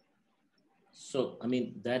 So, I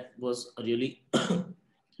mean, that was a really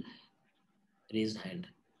raised hand.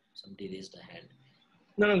 Somebody raised a hand.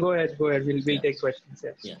 No, go ahead. We'll Yeah. take questions.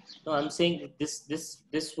 Yes. Yeah. No, I'm saying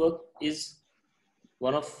this work is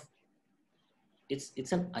one of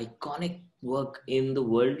it's an iconic work in the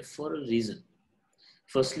world for a reason.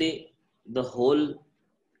 Firstly, the whole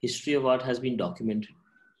history of art has been documented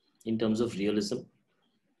in terms of realism.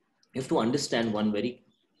 You have to understand one very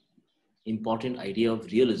important idea of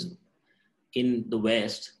realism in the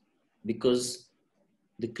West, because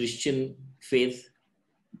the Christian faith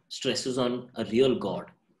stresses on a real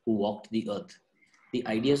God who walked the earth. The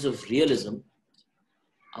ideas of realism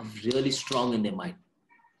are really strong in their mind.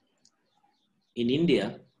 In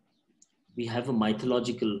India, we have a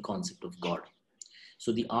mythological concept of God.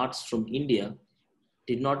 So the arts from India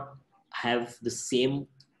did not have the same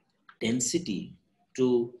density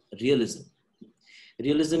to realism.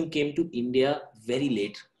 Realism came to India very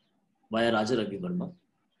late via Raja Ravi Verma,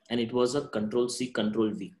 and it was a Control C, Control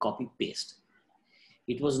V, copy paste.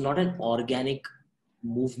 It was not an organic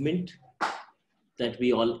movement that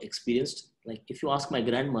we all experienced. Like if you ask my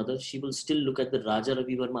grandmother, she will still look at the Raja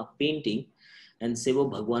Ravi Verma painting and say, "वो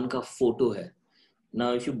भगवान का photo है."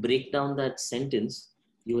 Now, if you break down that sentence,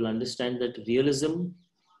 you will understand that realism,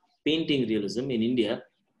 painting realism in India,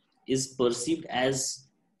 is perceived as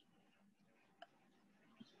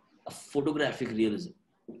a photographic realism.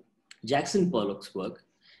 Jackson Pollock's work,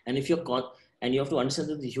 and if and you have to understand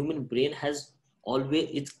that the human brain has always,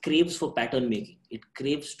 it craves for pattern making. It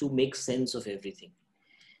craves to make sense of everything.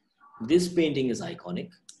 This painting is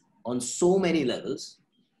iconic on so many levels.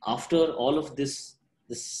 After all of this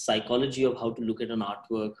psychology of how to look at an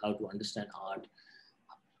artwork, how to understand art.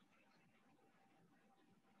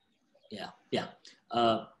 Yeah.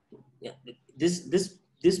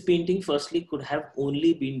 This painting firstly could have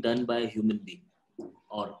only been done by a human being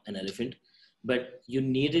or an elephant, but you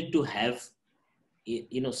needed to have,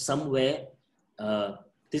 somewhere.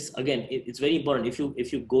 This again, it's very important.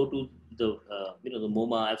 If you go to the the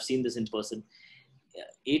MoMA, I've seen this in person.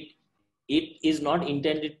 It is not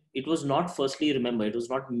intended. It was not, firstly, remember, it was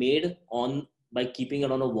not made on by keeping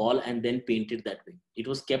it on a wall and then painted that way. It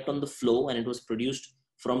was kept on the floor and it was produced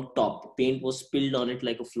from top. Paint was spilled on it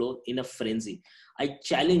like a floor in a frenzy. I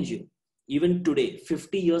challenge you, even today,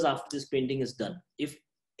 50 years after this painting is done, if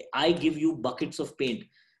I give you buckets of paint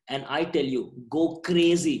and I tell you, go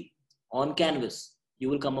crazy on canvas, you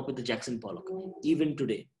will come up with the Jackson Pollock. Even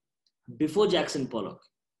today, before Jackson Pollock,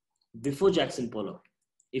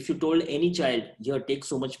 if you told any child, here, take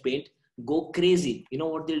so much paint, go crazy, you know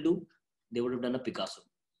what they'll do? They would have done a Picasso.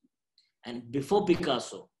 And before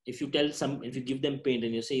Picasso, if you give them paint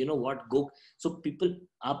and you say, you know what, go. So people,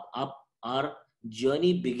 our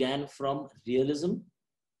journey began from realism,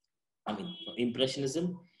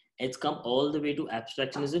 impressionism. It's come all the way to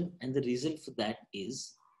abstractionism. And the reason for that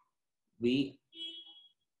is we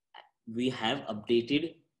have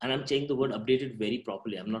updated, and I'm saying the word updated very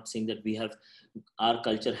properly. I'm not saying that our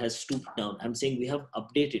culture has stooped down. I'm saying we have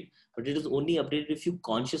updated, but it is only updated if you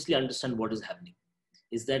consciously understand what is happening.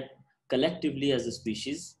 Is that collectively as a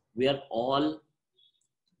species, we are all,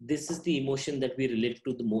 this is the emotion that we relate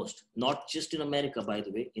to the most, not just in America, by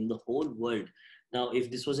the way, in the whole world. Now, if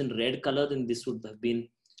this was in red color, then this would have been,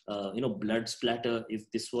 blood splatter. If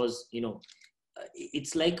this was,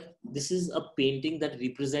 it's like, this is a painting that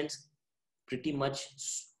represents pretty much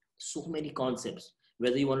so many concepts,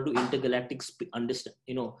 whether you want to do intergalactic understand,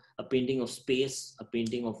 a painting of space, a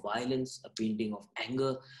painting of violence, a painting of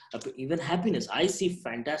anger, even happiness. I see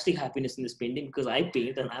fantastic happiness in this painting because I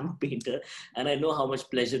paint and I'm a painter, and I know how much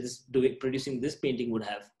pleasure producing this painting would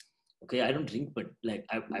have. Okay, I don't drink, but like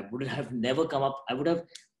I would have never come up, I would have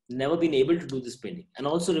never been able to do this painting. And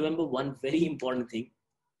also remember one very important thing: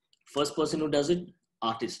 first person who does it,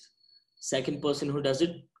 artist; second person who does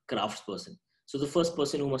it, craftsperson. So the first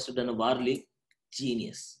person who must have done a Varley,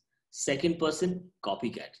 genius. Second person,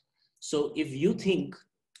 copycat. So if you think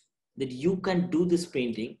that you can do this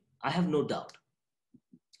painting, I have no doubt.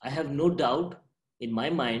 I have no doubt in my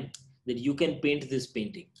mind that you can paint this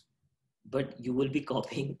painting, but you will be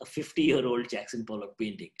copying a 50-year-old Jackson Pollock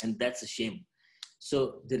painting, and that's a shame.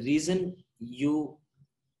 So the reason you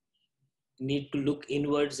need to look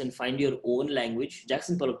inwards and find your own language,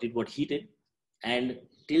 Jackson Pollock did what he did, and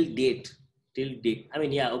till date, I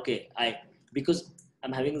mean, yeah, okay, because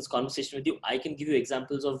I'm having this conversation with you, I can give you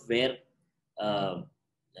examples of where uh,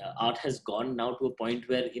 art has gone now to a point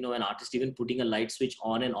where, an artist even putting a light switch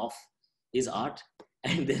on and off is art.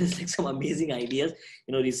 And there is like some amazing ideas.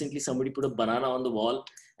 Recently somebody put a banana on the wall,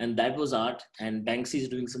 and that was art. And Banksy is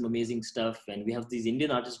doing some amazing stuff, and we have these Indian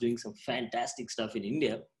artists doing some fantastic stuff in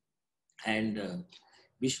India. And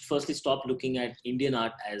we should firstly stop looking at Indian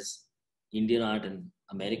art as Indian art and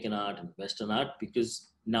American art and Western art, because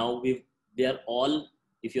now we are all,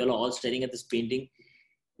 if you are all staring at this painting,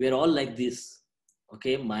 we are all like this.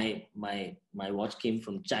 Okay, my watch came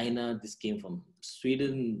from China, this came from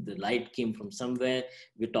Sweden, the light came from somewhere.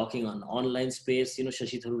 We're talking on online space.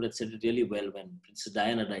 Shashi Tharoor had said it really well when Princess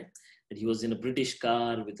Diana died, that he was in a British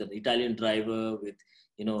car with an Italian driver, with,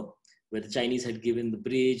 where the Chinese had given the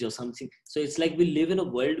bridge or something. So it's like we live in a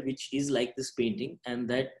world which is like this painting, and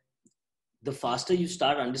that the faster you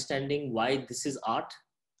start understanding why this is art,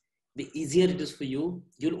 the easier it is for you.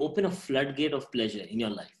 You'll open a floodgate of pleasure in your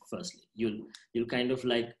life. Firstly, you'll kind of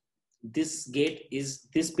like, this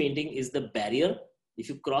painting is the barrier. If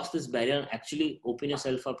you cross this barrier and actually open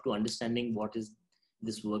yourself up to understanding what is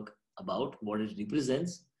this work about, what it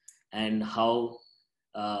represents, and how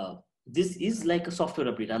this is like a software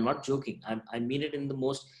update. I'm not joking. I mean it in the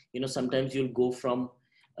most, sometimes you'll go from,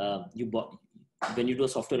 when you do a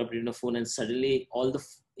software update on a phone, and suddenly all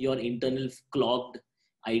your internal clogged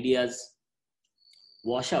ideas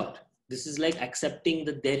wash out. This is like accepting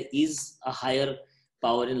that there is a higher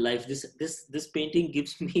power in life. This painting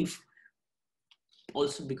gives me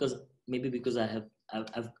also, because maybe because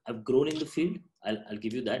I've grown in the field. I'll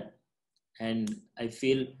give you that. And I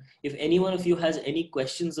feel, if any one of you has any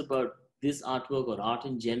questions about this artwork or art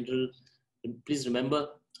in general, please remember,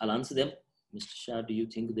 I'll answer them. Mr. Shah, do you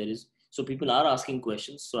think there is? So people are asking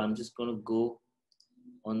questions. So I'm just going to go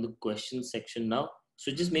on the question section now.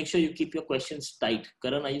 So just make sure you keep your questions tight.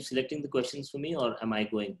 Karan, are you selecting the questions for me, or am I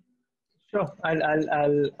going? Sure. I'll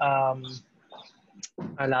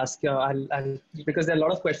ask you. I'll because there are a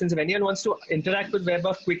lot of questions. If anyone wants to interact with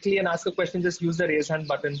Vaibhav quickly and ask a question, just use the raise hand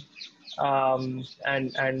button,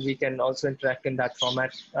 and we can also interact in that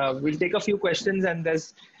format. We'll take a few questions, and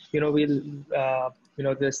there's,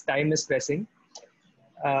 this time is pressing.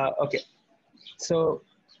 Okay. So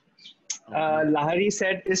Lahari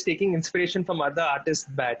said, is taking inspiration from other artists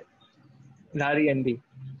bad? Lahari NB.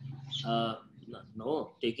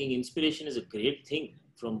 No, taking inspiration is a great thing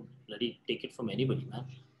from take it from anybody, man.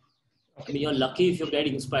 I mean, you're lucky if you get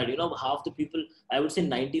inspired. Half the people, I would say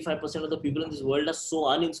 95% of the people in this world are so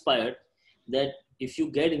uninspired that if you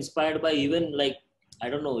get inspired by even like, I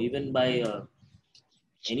don't know, even by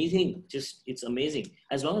anything, just it's amazing.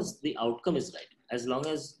 As long as the outcome is right, as long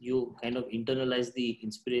as you kind of internalize the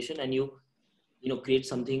inspiration and you create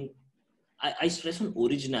something. I stress on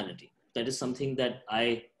originality. That is something that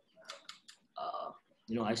I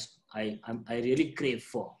really crave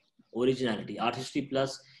for. Originality. Artistry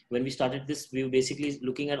Plus, when we started this, we were basically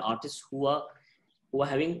looking at artists who are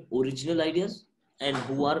having original ideas, and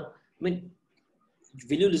who are, I mean,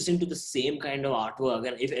 will you listen to the same kind of artwork,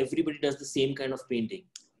 and if everybody does the same kind of painting,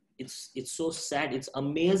 it's so sad. It's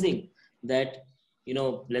amazing that,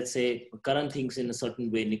 let's say Karan thinks in a certain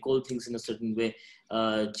way, Nicole thinks in a certain way,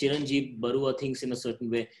 Chiranjeev Barua thinks in a certain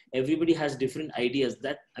way. Everybody has different ideas.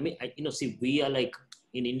 That, I mean, see, we are like,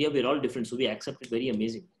 in India, we're all different, so we accept it very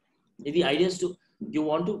amazing. The idea is to, you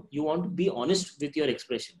want to be honest with your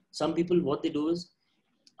expression. Some people, what they do is,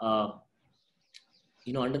 under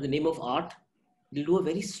the name of art, they'll do a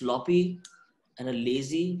very sloppy and a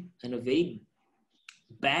lazy and a very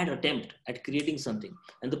bad attempt at creating something.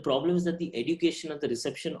 And the problem is that the education and the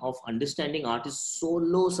reception of understanding art is so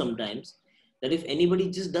low sometimes, that if anybody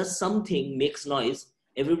just does something, makes noise,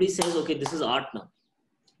 everybody says, okay, this is art now.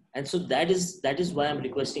 And so that is why I'm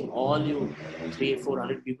requesting all you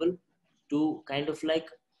 300-400 people to kind of like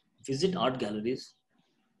visit art galleries,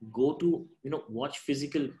 go to, watch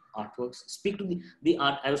physical artworks, speak to the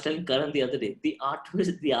art. I was telling Karan the other day, the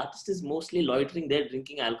artist is mostly loitering there,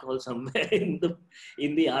 drinking alcohol somewhere in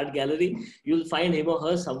the art gallery. You'll find him or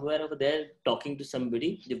her somewhere over there talking to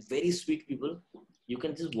somebody. They're very sweet people. You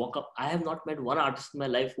can just walk up. I have not met one artist in my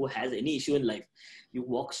life who has any issue in life. You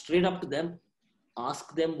walk straight up to them,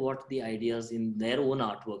 ask them what the ideas in their own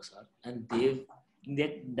artworks are, and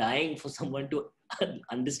they're dying for someone to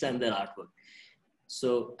understand their artwork.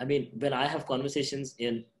 So, I mean, when I have conversations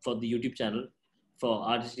for the YouTube channel, for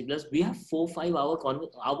Artistry Plus, we have 4-5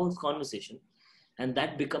 hours conversation. and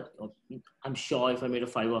that become, I'm sure if I made a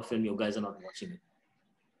 5-hour film, you guys are not watching it.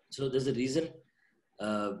 So there's a reason,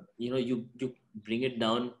 you bring it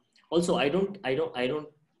down. Also,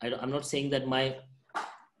 I'm not saying that my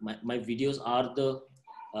videos are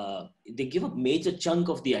they give a major chunk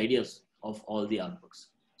of the ideas of all the artworks.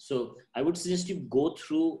 So I would suggest you go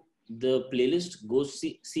through the playlist, go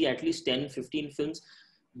see at least 10-15 films.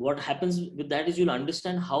 What happens with that is you'll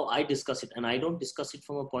understand how I discuss it, and I don't discuss it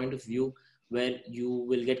from a point of view where you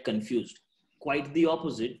will get confused. Quite the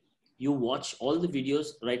opposite. You watch all the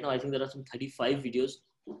videos right now. I think there are some 35 videos.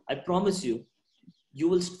 I promise you, you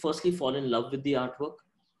will firstly fall in love with the artwork.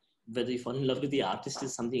 Whether you fall in love with the artist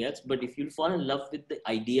is something else, but if you fall in love with the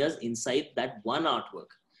ideas inside that one artwork,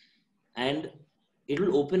 and it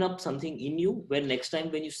will open up something in you where next time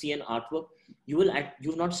when you see an artwork,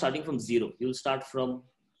 you're not starting from zero. You'll start from,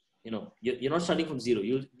 you're not starting from zero.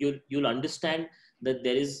 You'll understand that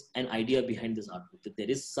there is an idea behind this artwork, that there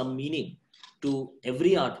is some meaning to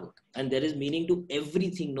every artwork, and there is meaning to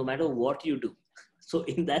everything, no matter what you do. So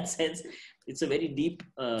in that sense, it's a very deep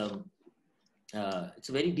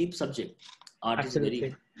subject. Art Absolutely. is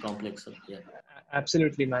very complex subject. Yeah.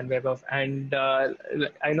 Absolutely, man, Vaibhav. And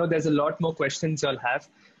I know there's a lot more questions you'll have.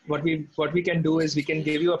 What we can do is we can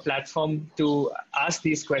give you a platform to ask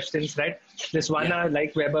these questions, right? This 1 hour,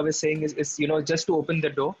 like Vaibhav is saying, is just to open the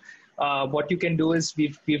door. What you can do is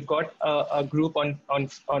we've got a group on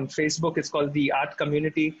Facebook. It's called the Art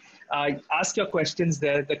Community. Ask your questions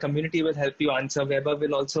there. The community will help you answer. Vaibhav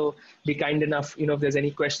will also be kind enough. If there's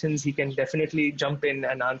any questions, he can definitely jump in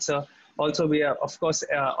and answer. Also, we are, of course,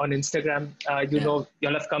 on Instagram.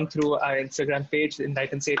 You'll have come through our Instagram page,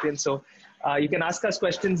 Enlightened Sapiens. So you can ask us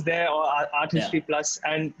questions there, or Art History Plus,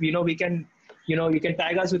 and we can, you can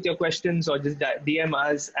tag us with your questions or just DM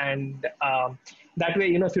us, and that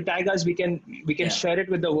way, if you tag us, we can share it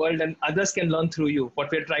with the world, and others can learn through you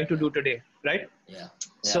what we're trying to do today, right? Yeah.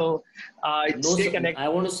 So stay connected. I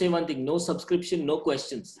want to say one thing: no subscription, no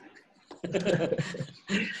questions.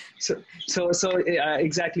 So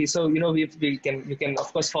exactly. So you can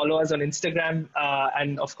of course follow us on Instagram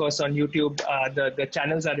and of course on YouTube. The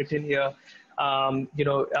channels are written here.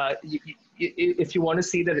 If you want to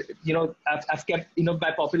see I've kept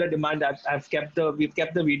by popular demand. We've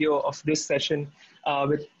kept the video of this session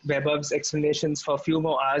with Vaibhav's explanations for a few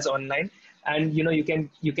more hours online. And you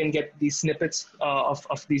can get these snippets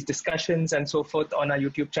of these discussions and so forth on our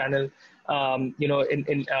YouTube channel. In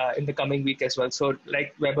the coming week as well. So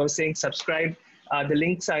like Vaibhav was saying, subscribe. The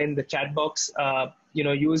links are in the chat box.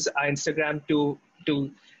 Use our Instagram to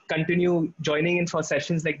continue joining in for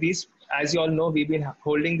sessions like these. As you all know, we've been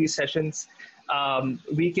holding these sessions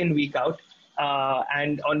week in, week out,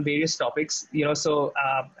 and on various topics. So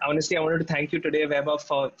honestly, I wanted to thank you today, Vaibhav,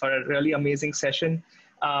 for a really amazing session.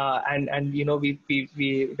 And we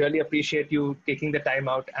really appreciate you taking the time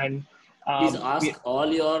out. And please ask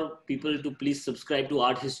all your people to please subscribe to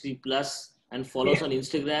Art History Plus and follow us on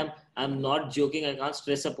Instagram. I'm not joking. I can't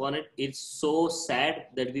stress upon it. It's so sad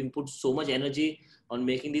that we put so much energy on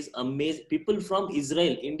making these amazing people from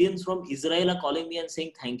Israel. Indians from Israel are calling me and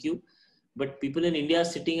saying thank you. But people in India are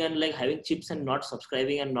sitting and like having chips and not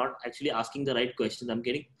subscribing and not actually asking the right questions.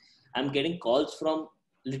 I'm getting calls from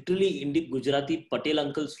literally Gujarati Patel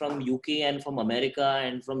uncles from UK and from America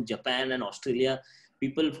and from Japan and Australia.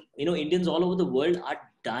 People, Indians all over the world are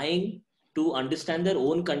dying to understand their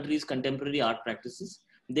own country's contemporary art practices.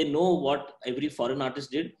 They know what every foreign artist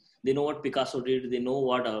did. They know what Picasso did. They know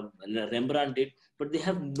what Rembrandt did. But they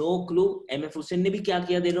have no clue. M.F. Hussain ne bhi kya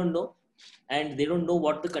kiya, they don't know. And they don't know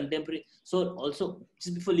what the contemporary... So also,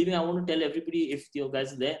 just before leaving, I want to tell everybody, if you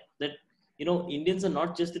guys are there, that Indians are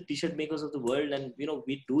not just the t-shirt makers of the world, and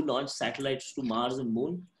we do launch satellites to Mars and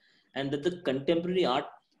Moon, and that the contemporary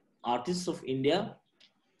artists of India,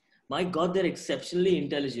 my God, they're exceptionally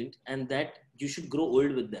intelligent, and that you should grow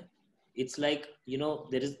old with them. It's like,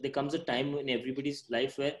 there comes a time in everybody's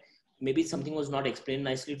life where maybe something was not explained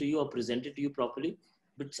nicely to you or presented to you properly,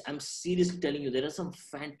 but I'm seriously telling you, there are some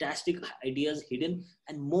fantastic ideas hidden,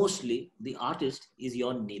 and mostly the artist is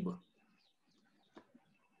your neighbor.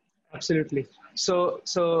 Absolutely. So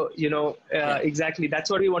exactly. That's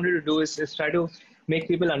what we wanted to do is try to make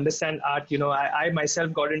people understand art. I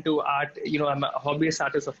myself got into art. I'm a hobbyist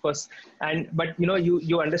artist, of course. But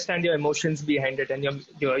you understand your emotions behind it, and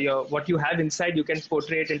your what you have inside, you can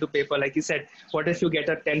portray it into paper. Like you said, what if you get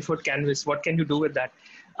a 10-foot canvas? What can you do with that?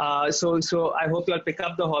 So I hope you'll pick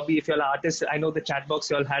up the hobby. If you're an artist, I know the chat box,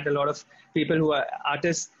 you all had a lot of people who are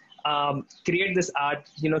artists. Create this art,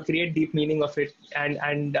 create deep meaning of it,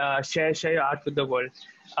 and share your art with the world.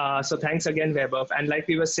 So thanks again, Vaibhav. And like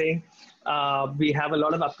we were saying, We have a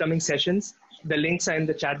lot of upcoming sessions. The links are in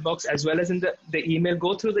the chat box as well as in the email.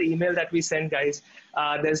 Go through the email that we send, guys.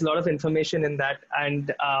 There's a lot of information in that.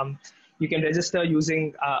 And you can register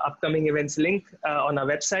using upcoming events link on our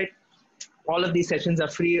website. All of these sessions are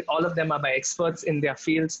free. All of them are by experts in their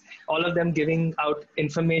fields. All of them giving out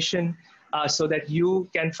information so that you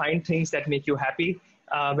can find things that make you happy,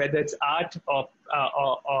 whether it's art or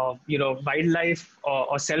wildlife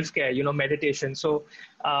or self-care, meditation. So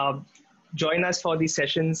join us for these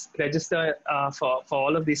sessions. Register for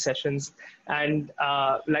all of these sessions. And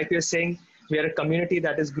like we were saying, we are a community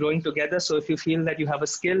that is growing together. So if you feel that you have a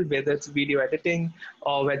skill, whether it's video editing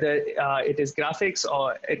or whether it is graphics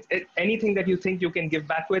or anything that you think you can give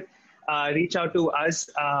back with, reach out to us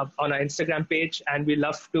on our Instagram page, and we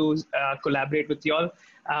love to collaborate with you all.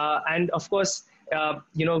 And of course,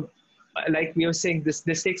 like we were saying,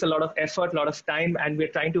 this takes a lot of effort, a lot of time, and we're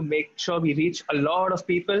trying to make sure we reach a lot of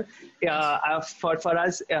people. For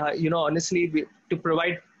us, honestly, to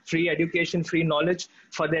provide free education, free knowledge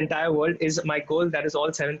for the entire world is my goal. That is all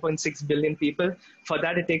 7.6 billion people. For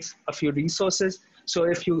that, it takes a few resources. So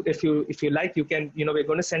if you like, you can, we're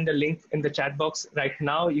going to send a link in the chat box right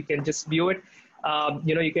now. You can just view it.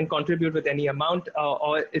 You can contribute with any amount,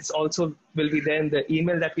 or it's also will be there in the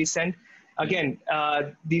email that we send. Again,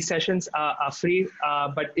 these sessions are free,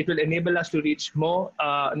 but it will enable us to reach more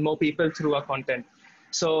people through our content.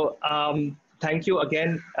 So thank you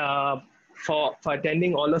again for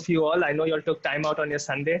attending, all of you all. I know you all took time out on your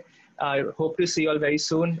Sunday. Hope to see you all very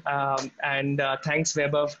soon. And thanks,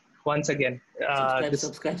 Vaibhav, once again.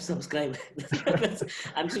 Subscribe.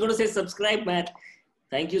 I'm just going to say subscribe, Matt.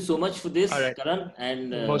 Thank you so much for this, right. Karan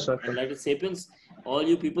and Enlightened Sapiens. All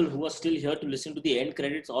you people who are still here to listen to the end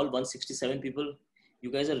credits, all 167 people,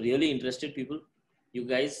 you guys are really interested people. You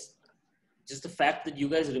guys, just the fact that you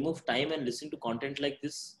guys remove time and listen to content like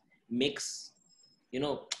this makes,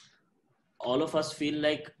 all of us feel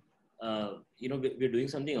like, we're doing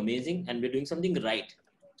something amazing and we're doing something right.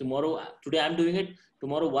 Today I'm doing it.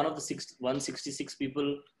 Tomorrow, one of the 166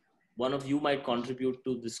 people, one of you might contribute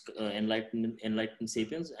to this Enlightened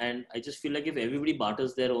Sapiens. And I just feel like if everybody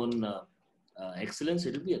barters their own excellence,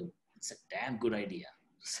 it's a damn good idea.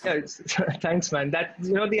 Yeah, thanks, man. That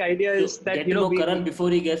the idea is that get to know Karan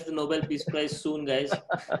before he gets the Nobel Peace Prize soon, guys.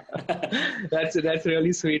 That's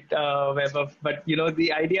really sweet, Vaibhav. But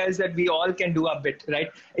the idea is that we all can do our bit,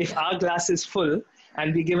 right? If our glass is full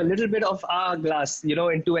and we give a little bit of our glass,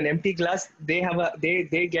 into an empty glass,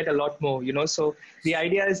 they get a lot more, So the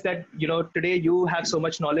idea is that today you have so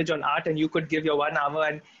much knowledge on art, and you could give your 1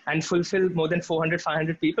 hour and fulfill more than 400,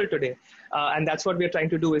 500 people today, and that's what we're trying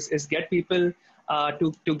to do is get people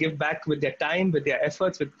to give back with their time, with their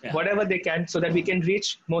efforts, with whatever they can, so that we can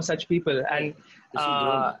reach more such people. And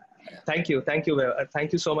thank you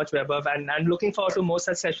so much, Vaibhav, and I'm looking forward to more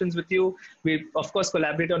such sessions with you. We of course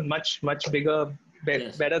collaborate on much bigger,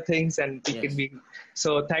 better things, and we can be.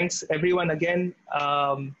 So thanks everyone again,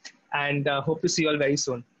 and hope to see you all very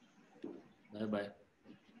soon. Bye.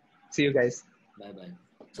 See you guys. Bye.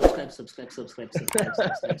 Subscribe.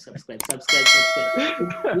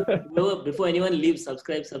 Before anyone leaves,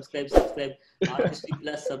 subscribe. Artistry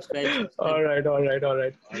Plus, subscribe. All right.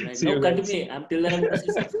 See you guys. Until then, I'm going to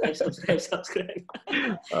say subscribe.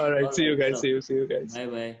 All right. See you guys. See you guys.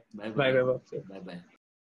 Bye. Bye.